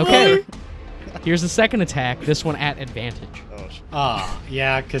go. Okay. Here's the second attack. This one at advantage.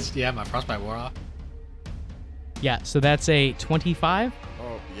 Yeah, because my frostbite wore off. Yeah, so that's a 25.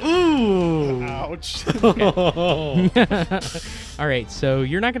 Oh, yeah. Ooh! Ouch. All right, so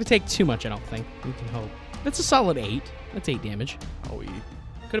you're not going to take too much, I don't think. We can hope. That's a solid 8. That's 8 damage. Oh,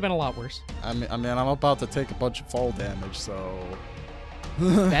 Could have been a lot worse. I mean, I'm about to take a bunch of fall damage, so.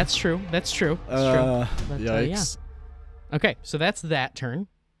 That's true. That's true. But, Yikes. yeah. Okay, so that's that turn.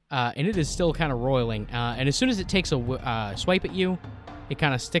 And it is still kind of roiling. And as soon as it takes a swipe at you, it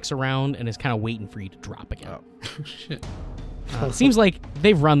kind of sticks around and is kind of waiting for you to drop again. Oh, shit. It seems like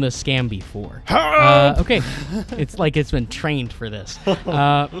they've run this scam before. Okay, it's like it's been trained for this.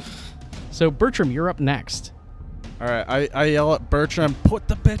 So Bertram, you're up next. All right, I yell at Bertram, put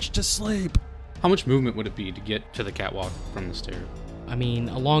the bitch to sleep. How much movement would it be to get to the catwalk from the stairs? I mean,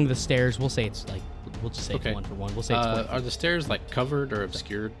 along the stairs, we'll say it's like, we'll just say Okay. it's 1 for 1. We'll say it's 1 for Are the stairs covered or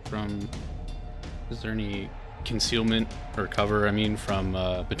obscured from? Is there any concealment or cover? I mean, from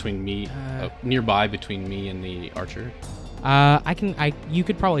between me, nearby between me and the archer. You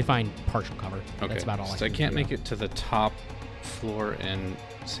could probably find partial cover. Okay. That's about all so I I can can't figure make it to the top floor and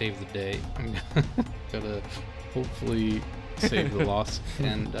save the day. I'm gonna hopefully save the loss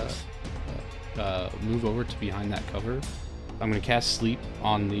and move over to behind that cover. I'm gonna cast Sleep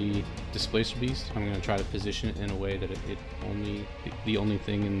on the Displacer Beast. I'm gonna try to position it in a way that the only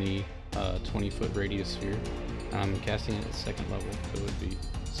thing in the 20-foot radius here. I'm casting it at second level, so it would be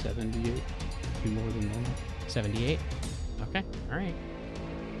 78. Be more than normal. 78. Okay. All right.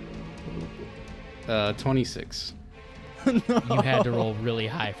 26. You had to roll really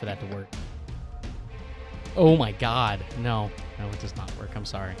high for that to work. Oh my god. No, it does not work. I'm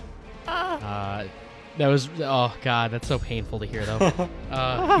sorry. That was, oh god, that's so painful to hear though.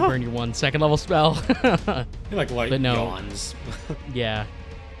 You burn your 1 second level spell. Light But no. yawns. Yeah.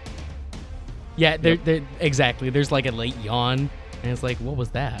 Yeah, exactly. There's like a late yawn, and it's like, what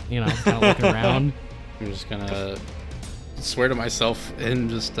was that? You know, kind of looking around. I'm just gonna swear to myself and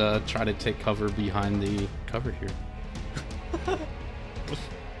just try to take cover behind the cover here.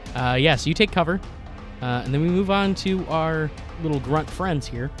 Yeah, so you take cover, and then we move on to our little grunt friends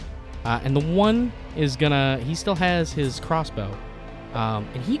here. And the one is he still has his crossbow.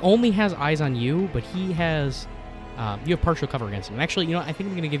 And he only has eyes on you, but he has, you have partial cover against him. And actually, I think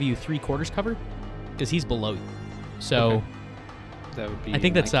I'm going to give you 3/4 cover, because he's below you. So, Okay. That would be. I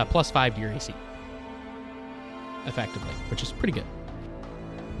think that's +5 to your AC. Effectively, which is pretty good.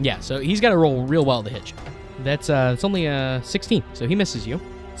 Yeah, so he's got to roll real well to hit you. It's only a 16, so he misses you.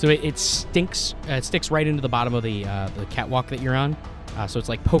 So it sticks right into the bottom of the catwalk that you're on. So it's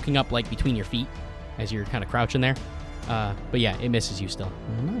like poking up like between your feet as you're kind of crouching there. But yeah, it misses you still.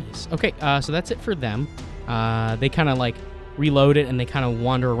 Nice. Okay, so that's it for them. They kind of like reload it and they kind of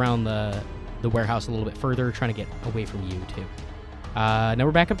wander around the the warehouse a little bit further, trying to get away from you too. Now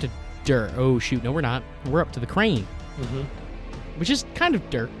we're back up to Dirk. Oh shoot, no we're not. We're up to the crane, which is kind of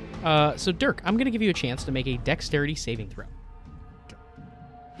Dirk. So Dirk, I'm gonna give you a chance to make a dexterity saving throw.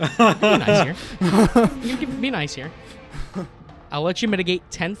 Be nice here. Be nice here. I'll let you mitigate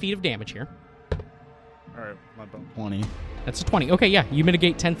 10 feet of damage here. All right, my bone. 20. That's a 20. Okay, yeah, you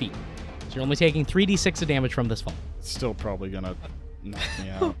mitigate 10 feet. So you're only taking 3d6 of damage from this fall. Still probably gonna knock me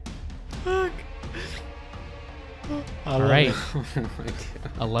out. Fuck. All right. Oh my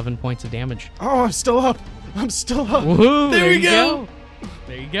God. 11 points of damage. Oh, I'm still up. I'm still up. Woohoo! There we go.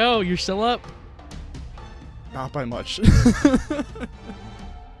 There you go. You're still up. Not by much.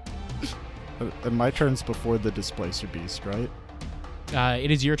 And my turn's before the displacer beast, right? It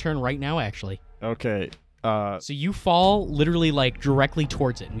is your turn right now, actually. Okay. So you fall literally like directly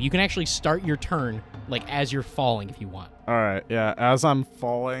towards it. And you can actually start your turn like as you're falling if you want. All right. Yeah. As I'm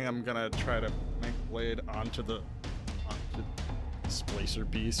falling, I'm gonna try to make blade onto the displacer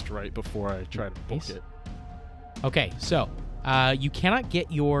beast right before I try to book Nice. it. Okay, so you cannot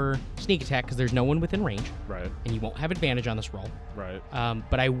get your sneak attack because there's no one within range, Right. and you won't have advantage on this roll. Right.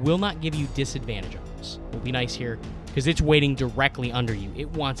 But I will not give you disadvantage on this. We'll be nice here because it's waiting directly under you. It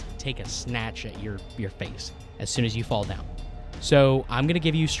wants to take a snatch at your face as soon as you fall down. So I'm going to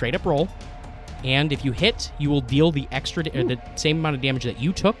give you straight up roll, and if you hit, you will deal the extra, the same amount of damage that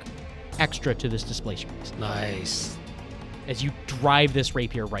you took, extra to this displacer beast Nice. as you drive this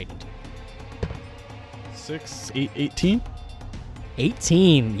rapier right into it. 6, 8, 18.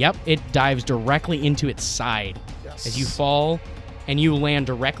 18. Yep, it dives directly into its side Yes. as you fall, and you land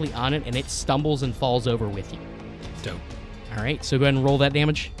directly on it, and it stumbles and falls over with you. Dope. All right, so go ahead and roll that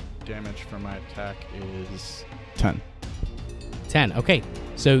damage. Damage for my attack is 10. 10. Okay,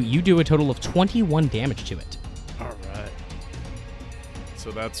 so you do a total of 21 damage to it. All right.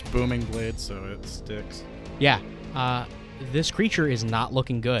 So that's booming blade, so it sticks. Yeah, this creature is not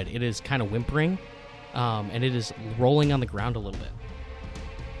looking good. It is kind of whimpering, and it is rolling on the ground a little bit.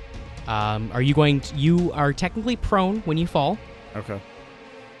 Are you going to... You are technically prone when you fall. Okay.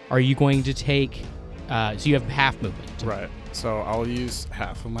 Are you going to take... so you have half movement. Right. So I'll use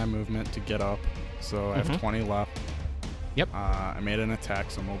half of my movement to get up. So I have 20 left. Yep. I made an attack,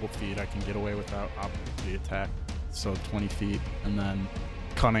 so mobile feet. I can get away without opportunity attack. So 20 feet. And then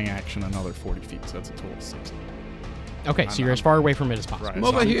cunning action, another 40 feet. So that's a total of 60. Okay, so you're as far away from it as possible. Right. Come so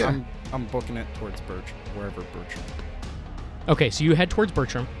over here. I'm booking it towards wherever Bertram. Okay, so you head towards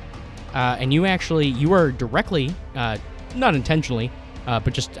Bertram, and you are directly, not intentionally,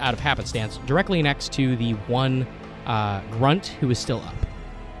 but just out of happenstance, directly next to the one grunt who is still up.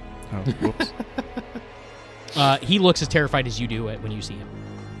 Oh, whoops. He looks as terrified as you do when you see him,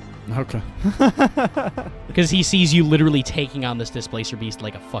 Okay. because he sees you literally taking on this displacer beast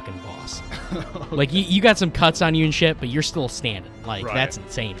like a fucking boss. Like you got some cuts on you and shit, but you're still standing. Like Right. that's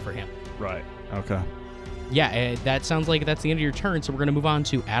insane for him. Right. Okay. Yeah, that sounds like that's the end of your turn. So we're gonna move on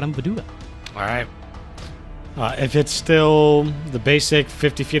to Adam Vaduga. All right. If it's still the basic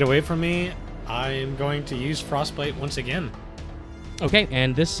 50 feet away from me, I'm going to use Frostbite once again. Okay,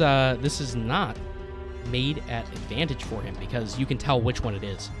 and this is not made at advantage for him because you can tell which one it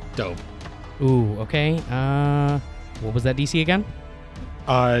is. Dope. Ooh, okay. What was that DC again?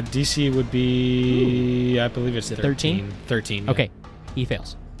 DC would be, I believe it's Is it 13. 13. yeah. Okay, he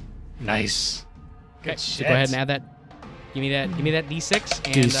fails. Nice. Okay, Good so shit. go ahead and add that. Give me that D6,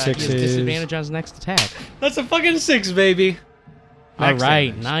 and he D6 has is- disadvantage on his next attack. That's a fucking 6, baby. All Max right,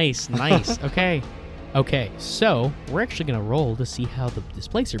 damage. nice. Okay, so we're actually gonna roll to see how the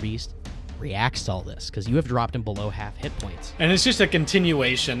displacer beast reacts to all this because you have dropped him below half hit points. And it's just a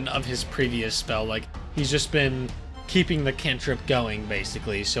continuation of his previous spell. Like, he's just been keeping the cantrip going,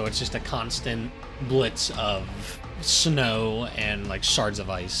 basically. So it's just a constant blitz of snow and, like, shards of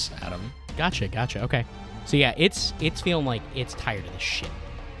ice at him. Gotcha. Okay. So yeah, it's feeling like it's tired of this shit,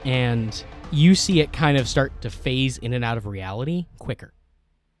 and you see it kind of start to phase in and out of reality quicker.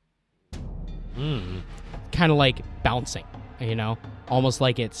 Kind of like bouncing, almost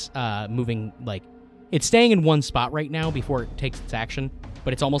like it's moving, like it's staying in one spot right now before it takes its action,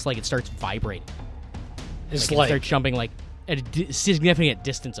 but it's almost like it starts vibrating. It's It like, starts jumping like at a significant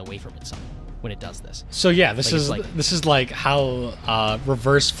distance away from itself when it does this. so yeah, this like it's is like how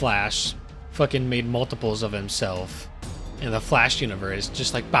Reverse Flash fucking made multiples of himself in the Flash universe,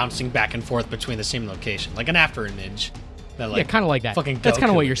 just like bouncing back and forth between the same location, like an after image. That, like, yeah, kind of like that. fucking That's kind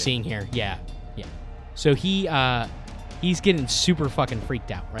of Goku what you're did. seeing here. Yeah. So he's getting super fucking freaked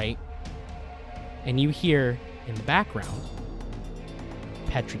out, right? And you hear in the background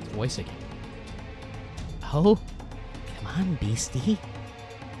Patrick's voice again. Oh, come on, beastie.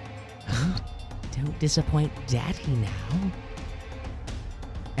 Huh? Don't disappoint Daddy now.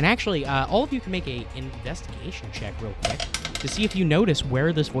 And actually, all of you can make a investigation check real quick to see if you notice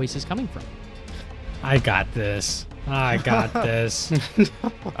where this voice is coming from. I got this. I got this.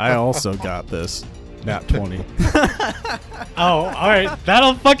 I also got this. Nat 20. Oh, all right.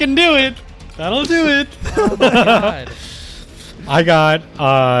 That'll fucking do it. That'll do it. Oh my god. I got,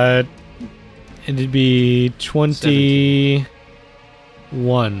 it'd be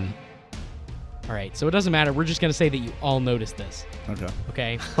 21. All right, so it doesn't matter. We're just going to say that you all noticed this. Okay.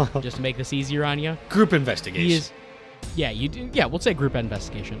 Okay? Just to make this easier on you. Group investigation. He is, yeah, you do. Yeah, we'll say group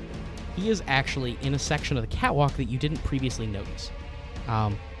investigation. He is actually in a section of the catwalk that you didn't previously notice.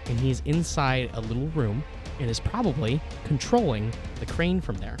 And he's inside a little room and is probably controlling the crane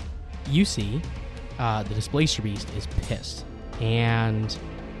from there. You see, the Displacer Beast is pissed, and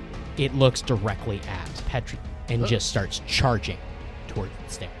it looks directly at Petra and just starts charging towards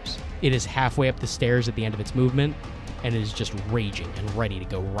the stairs. It is halfway up the stairs at the end of its movement, and it is just raging and ready to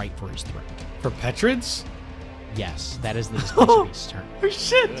go right for his throat. For Petrids? Yes, that is the Displacer Beast's turn. Oh,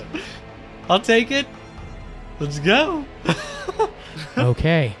 shit. I'll take it. Let's go.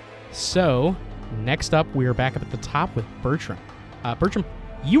 Okay, so next up, we are back up at the top with Bertram. Bertram,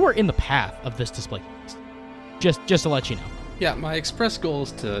 you are in the path of this Displacer Beast. Just to let you know. Yeah, my express goal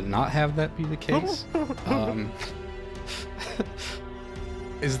is to not have that be the case.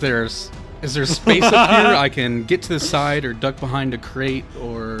 Is there space up here? I can get to the side or duck behind a crate,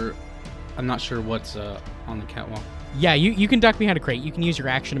 or I'm not sure what's on the catwalk. Yeah, you can duck behind a crate. You can use your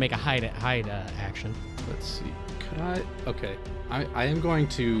action to make a hide action. Let's see. Could I? Okay. I am going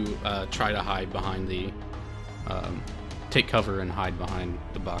to try to hide behind the take cover and hide behind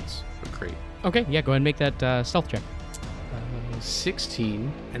the box or crate. Okay, yeah, go ahead and make that stealth check.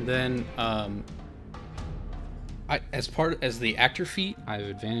 16, and then as the actor feat, I have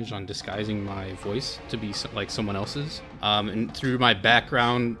advantage on disguising my voice to be like someone else's. And through my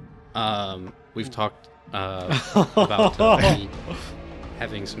background, we've talked about me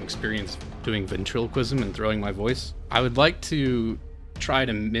having some experience doing ventriloquism and throwing my voice. I would like to try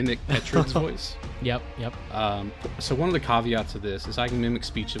to mimic Petrid's voice. Yep. So one of the caveats of this is I can mimic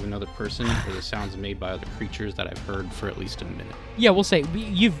speech of another person or the sounds made by other creatures that I've heard for at least a minute. Yeah, we'll say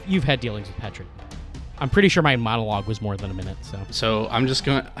you've had dealings with Petrid. I'm pretty sure my monologue was more than a minute, so. So I'm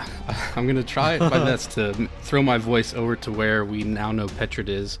gonna try my best to throw my voice over to where we now know Petrid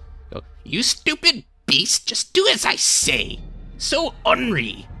is. Go, "You stupid beast, just do as I say. So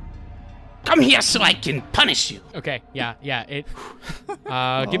ornery. Come here so I can punish you." Okay, yeah. It.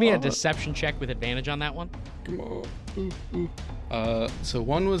 Give me a deception check with advantage on that one. Come on. So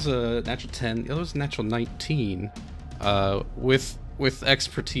one was a natural 10, the other was a natural 19. With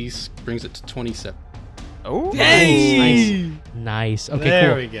expertise brings it to 27. Oh, Nice. Okay, there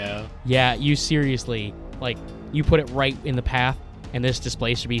cool. we go. Yeah, you seriously, you put it right in the path, and this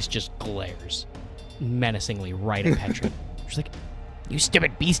Displacer Beast just glares menacingly right at Petrid. She's like, "You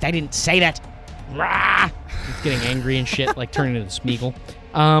stupid beast, I didn't say that. Rah!" it's getting angry and shit, turning into Smeagol.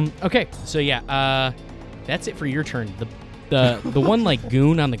 Okay, so yeah, that's it for your turn. The one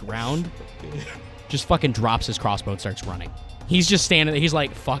goon on the ground just fucking drops his crossbow and starts running. He's just standing there. He's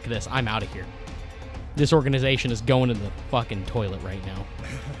like, "Fuck this, I'm out of here. This organization is going to the fucking toilet right now."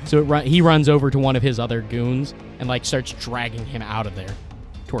 So he runs over to one of his other goons and starts dragging him out of there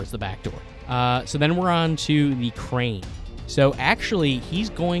towards the back door. So then we're on to the crane. So actually, he's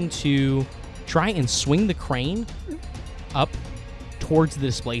going to try and swing the crane up towards the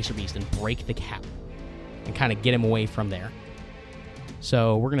Displacer Beast and break the cap and kind of get him away from there.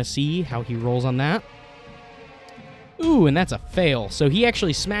 So we're going to see how he rolls on that. Ooh, and that's a fail. So he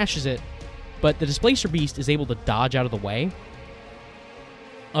actually smashes it, but the Displacer Beast is able to dodge out of the way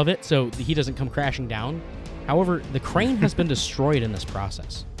of it, so he doesn't come crashing down. However, the crane has been destroyed in this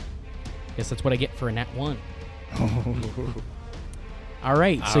process. Guess that's what I get for a nat 1. All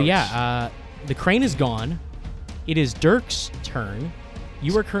right, so yeah, the crane is gone. It is Dirk's turn.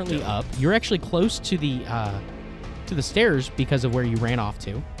 You are currently up. You're actually close to the stairs because of where you ran off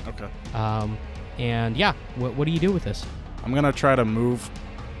to. Okay. And yeah, what do you do with this? I'm gonna try to move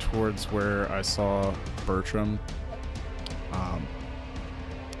towards where I saw Bertram. Then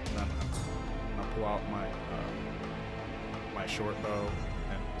I'll pull out my short bow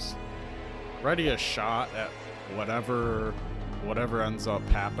and just ready a shot at whatever ends up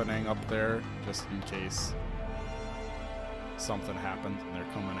happening up there, just in case something happens and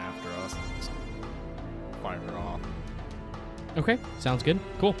they're coming after us. Just fire it off. Okay, sounds good.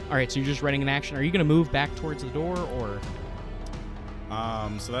 Cool. All right, so you're just readying an action. Are you going to move back towards the door, or?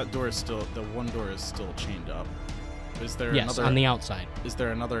 So that door is still, the one door is still chained up. Is there Yes, another? on the outside. Is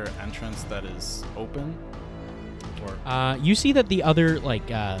there another entrance that is open? Or You see that the other,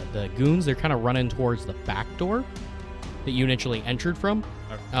 the goons, they're kind of running towards the back door that you initially entered from.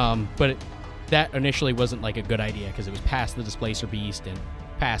 Okay. But that initially wasn't like a good idea because it was past the Displacer Beast and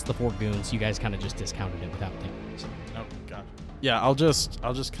past the 4 goons. You guys kind of just discounted it without thinking. So. Oh, gotcha. Yeah, I'll just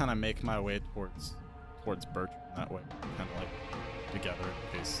kind of make my way towards Bertram that way, kind of like together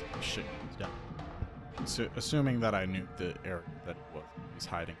in case shit goes down. So, assuming that I knew the area that he's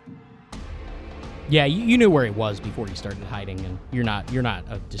hiding. Yeah, you knew where he was before you started hiding, and you're not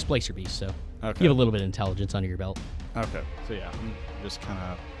a Displacer Beast, so Okay. you have a little bit of intelligence under your belt. Okay. So yeah, I'm just kind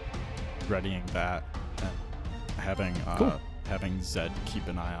of readying that and Cool. having Zed keep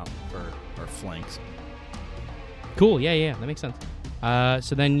an eye out for our flanks. Cool. Yeah, that makes sense.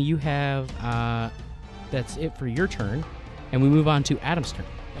 So then you have that's it for your turn, and we move on to Adam's turn.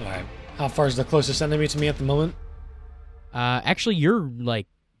 All right. How far is the closest enemy to me at the moment? Actually, you're like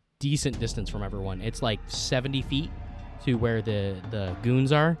decent distance from everyone. It's like 70 feet to where the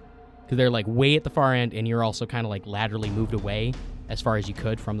goons are, because they're like way at the far end, and you're also kind of like laterally moved away as far as you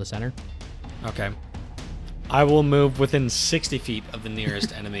could from the center. Okay. I will move within 60 feet of the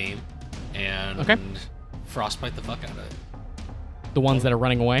nearest enemy and Okay. frostbite the fuck out of it. The ones that are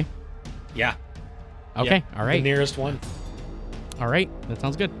running away. Yeah. Okay. Yeah, All right. The nearest one. All right. That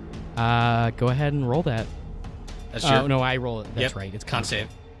sounds good. Go ahead and roll that. That's your No, I roll it. That's Yep. right. It's con save.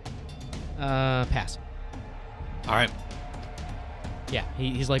 Pass. All right. Yeah.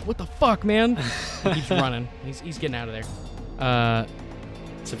 He's like, what the fuck, man? He keeps running. He's getting out of there.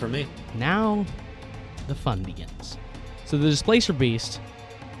 That's it for me. Now the fun begins. So the Displacer Beast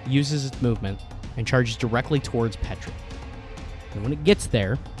uses its movement and charges directly towards Petrid. And when it gets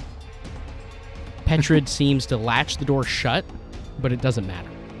there, Petrid seems to latch the door shut, but it doesn't matter.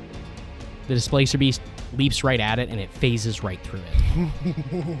 The Displacer Beast leaps right at it, and it phases right through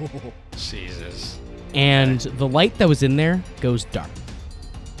it. Jesus. And the light that was in there goes dark.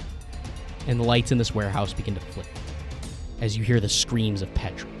 And the lights in this warehouse begin to flicker as you hear the screams of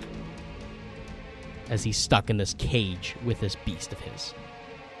Petrid as he's stuck in this cage with this beast of his.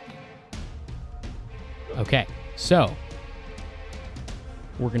 Okay, so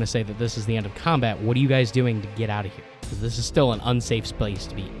we're going to say that this is the end of combat. What are you guys doing to get out of here? Because this is still an unsafe space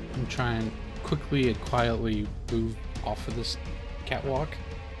to be. I'm trying quickly and quietly move off of this catwalk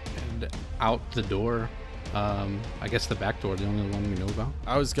and out the door. I guess the back door, the only one we know about.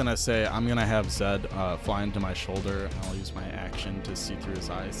 I was gonna say I'm gonna have Zed fly into my shoulder, and I'll use my action to see through his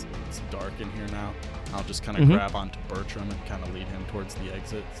eyes. It's dark in here now. I'll just kind of grab onto Bertram and kind of lead him towards the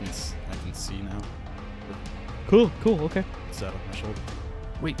exit since I can see now. Cool, okay. Zed on my shoulder.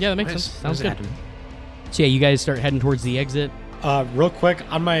 Wait, Yeah, that makes where's- sense. Sounds where's good. Adam? So yeah, you guys start heading towards the exit. Real quick,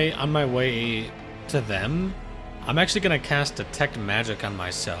 on my way to them, I'm actually gonna cast Detect Magic on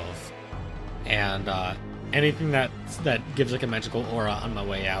myself, and anything that gives like a magical aura on my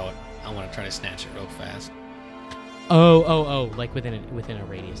way out, I want to try to snatch it real fast. Oh, like within a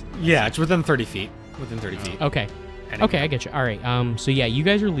radius. Yeah, it's within 30 feet. Within 30 feet. Okay. Okay, I get you. All right. So yeah, you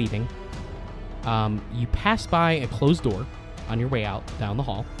guys are leaving. You pass by a closed door on your way out down the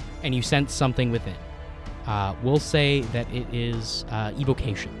hall, and you sense something within. We'll say that it is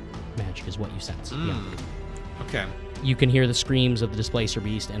evocation magic is what you sense. Yeah. Okay. You can hear the screams of the Displacer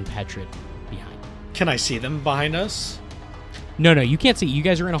Beast and Petrid behind. Can I see them behind us? No, you can't see. You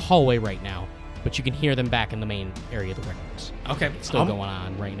guys are in a hallway right now, but you can hear them back in the main area of the warehouse. Okay. It's still going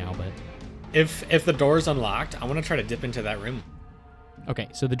on right now, but If the door is unlocked, I want to try to dip into that room. okay.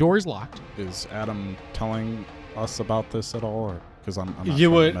 So the door is locked. Is Adam telling us about this at all, or because I'm not You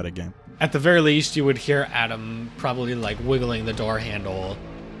playing would- metagame? At the very least, you would hear Adam probably like wiggling the door handle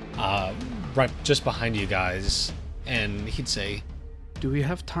right just behind you guys, and he'd say, Do we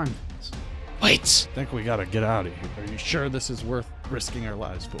have time for this? "Wait, I think we gotta get out of here. Are you sure this is worth risking our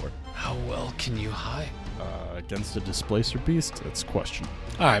lives for? how well can you hide?" Against a Displacer Beast? It's questionable.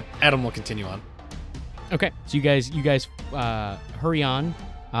 All right, Adam will continue on. Okay, so you guys hurry on,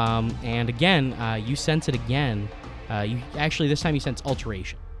 and again, you sense it again. You actually this time you sense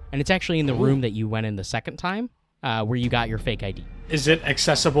alteration, and it's actually in the room that you went in the second time, where you got your fake ID. Is it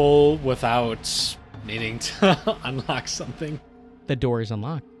accessible without needing to unlock something? The door is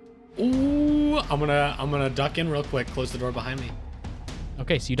unlocked. Ooh, I'm gonna duck in real quick, close the door behind me.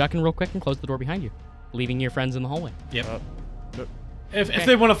 Okay, so you duck in real quick and close the door behind you, leaving your friends in the hallway. Yep. Yep. If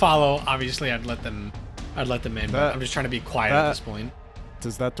they want to follow, obviously I'd let them in. But That- I'm just trying to be quiet at this point.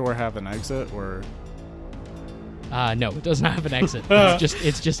 Does that door have an exit, or No, it does not have an exit.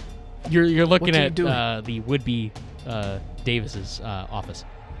 It's just you're looking What are you at doing? the would-be Davis's office.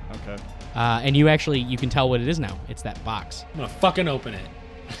 okay? And you can tell what it is now. It's that box. I'm gonna fucking open it.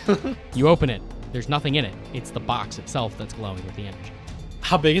 You open it. There's nothing in it. It's the box itself that's glowing with the energy.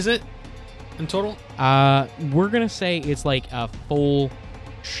 How big is it in total? We're gonna say it's like a full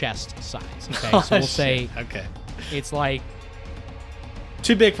chest size. Okay, so we'll say Okay. it's like.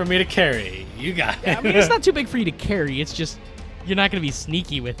 Too big for me to carry. You got it. I mean, it's not too big for you to carry. It's just you're not gonna be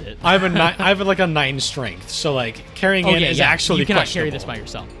sneaky with it. I have like a 9 strength, so like carrying it is actually you cannot questionable. carry this by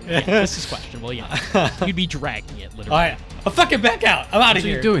yourself. Yeah, this is questionable. Yeah, you'd be dragging it literally. All right, I'll fucking back out. I'm out of What are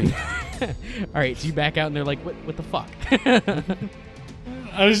here. you doing? All right, so you back out and they're like, "What the fuck?"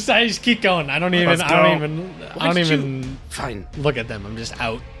 I just keep going. I don't Let's even go. Fine. look at them. I'm just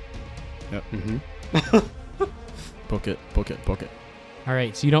out. Mm-hmm. Book it. All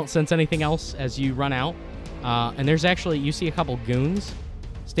right, so you don't sense anything else as you run out, and there's actually you see a couple goons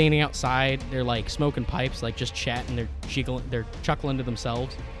standing outside. They're like smoking pipes, like just chatting. They're chuckling to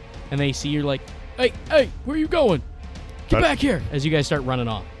themselves, and they see you're like, "Hey, where are you going? Get back here!" As you guys start running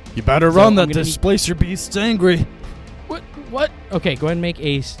off. You better So run. I'm That gonna need- displacer beast's angry. What? Okay, go ahead and make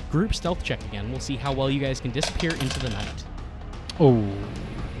a group stealth check again. We'll see how well you guys can disappear into the night. Oh.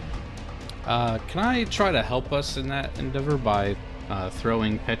 Can I try to help us in that endeavor by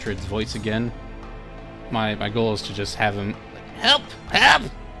throwing Petrid's voice again? My goal is to just have him Help!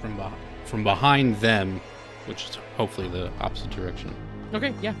 from behind them, which is hopefully the opposite direction.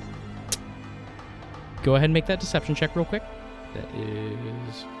 Okay, yeah. Go ahead and make that deception check real quick. That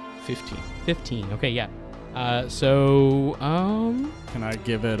is 15. 15. Okay, yeah. Can I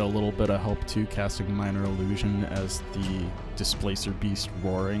give it a little bit of help too, casting minor illusion as the displacer beast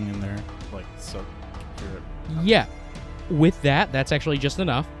roaring in there, like so. Yeah. With that, that's actually just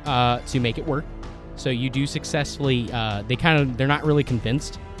enough to make it work. So you do successfully. They're not really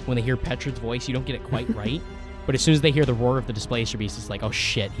convinced when they hear Petrid's voice. You don't get it quite right, but as soon as they hear the roar of the displacer beast, it's like, oh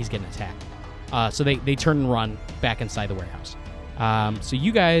shit, he's getting attacked. So they turn and run back inside the warehouse. So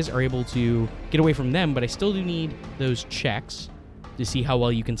you guys are able to get away from them, but I still do need those checks to see how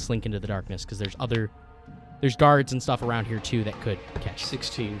well you can slink into the darkness, because there's guards and stuff around here too that could catch you.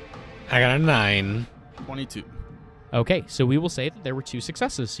 16. I got a 9. 22. Okay, so we will say that there were 2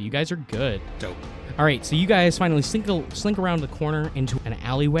 successes, so you guys are good. Dope. All right, so you guys finally slink around the corner into an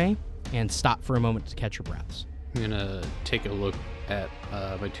alleyway and stop for a moment to catch your breaths. I'm gonna take a look at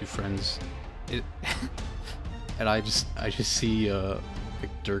my 2 friends, and I just see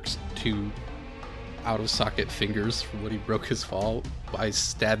like Dirk's 2 out of socket fingers from when he broke his fall by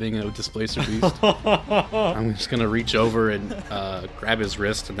stabbing a displacer beast. I'm just gonna reach over and grab his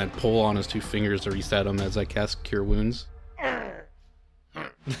wrist and then pull on his 2 fingers to reset him as I cast Cure Wounds.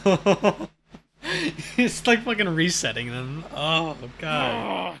 It's like fucking resetting them. Oh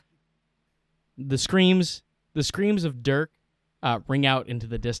god. The screams of Dirk ring out into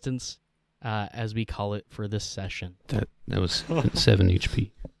the distance, as we call it for this session. That was 7 HP.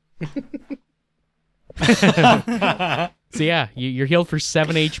 So yeah, you're healed for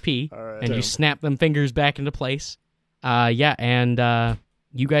 7 HP, Alright. and you snap them fingers back into place. And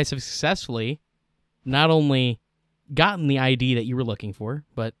you guys have successfully not only gotten the ID that you were looking for,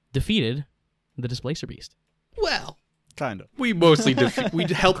 but defeated the displacer beast. Well, Kind of. we mostly we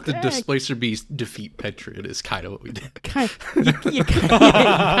helped the displacer beast defeat Petrid is kind of what we did. You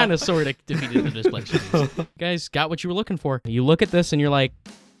kind of sort of defeated the displacer beast. You guys got what you were looking for. You look at this and you're like,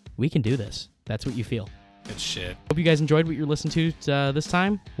 we can do this. That's what you feel. Good shit. Hope you guys enjoyed what you're listening to this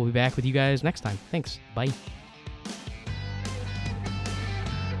time. We'll be back with you guys next time. Thanks. Bye.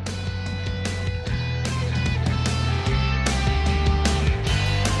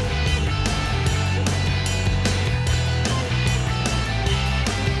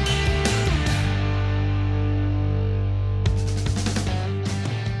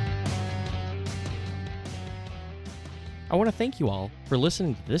 I want to thank you all for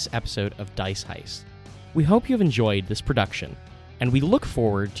listening to this episode of Dice Heist. We hope you've enjoyed this production, and we look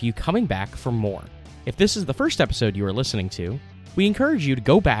forward to you coming back for more. If this is the first episode you are listening to, we encourage you to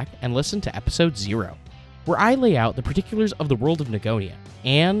go back and listen to episode 0, where I lay out the particulars of the world of Nagonia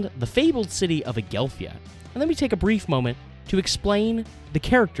and the fabled city of Agelphia, and then we take a brief moment to explain the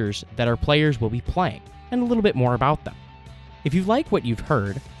characters that our players will be playing, and a little bit more about them. If you like what you've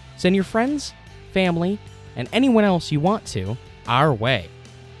heard, send your friends, family, and anyone else you want to our way.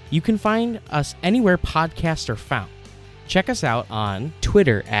 You can find us anywhere podcasts are found. Check us out on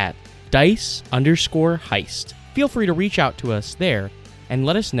Twitter at dice_heist. Feel free to reach out to us there and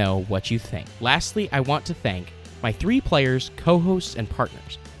let us know what you think. Lastly, I want to thank my 3 players, co-hosts, and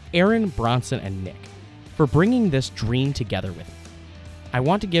partners, Aaron, Bronson, and Nick, for bringing this dream together with me. I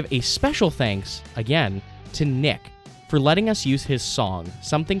want to give a special thanks, again, to Nick for letting us use his song,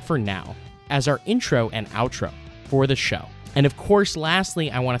 Something for Now, as our intro and outro for the show. And of course, lastly,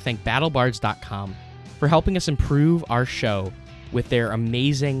 I want to thank BattleBards.com for helping us improve our show with their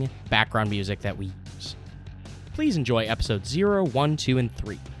amazing background music that we use. Please enjoy episodes 0, 1, 2, and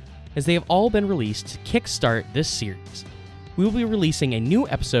 3, as they have all been released to kickstart this series. We will be releasing a new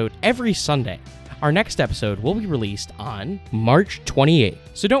episode every Sunday. Our next episode will be released on March 28th,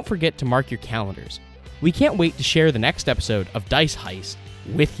 so don't forget to mark your calendars. We can't wait to share the next episode of Dice Heist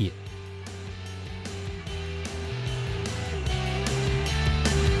with you.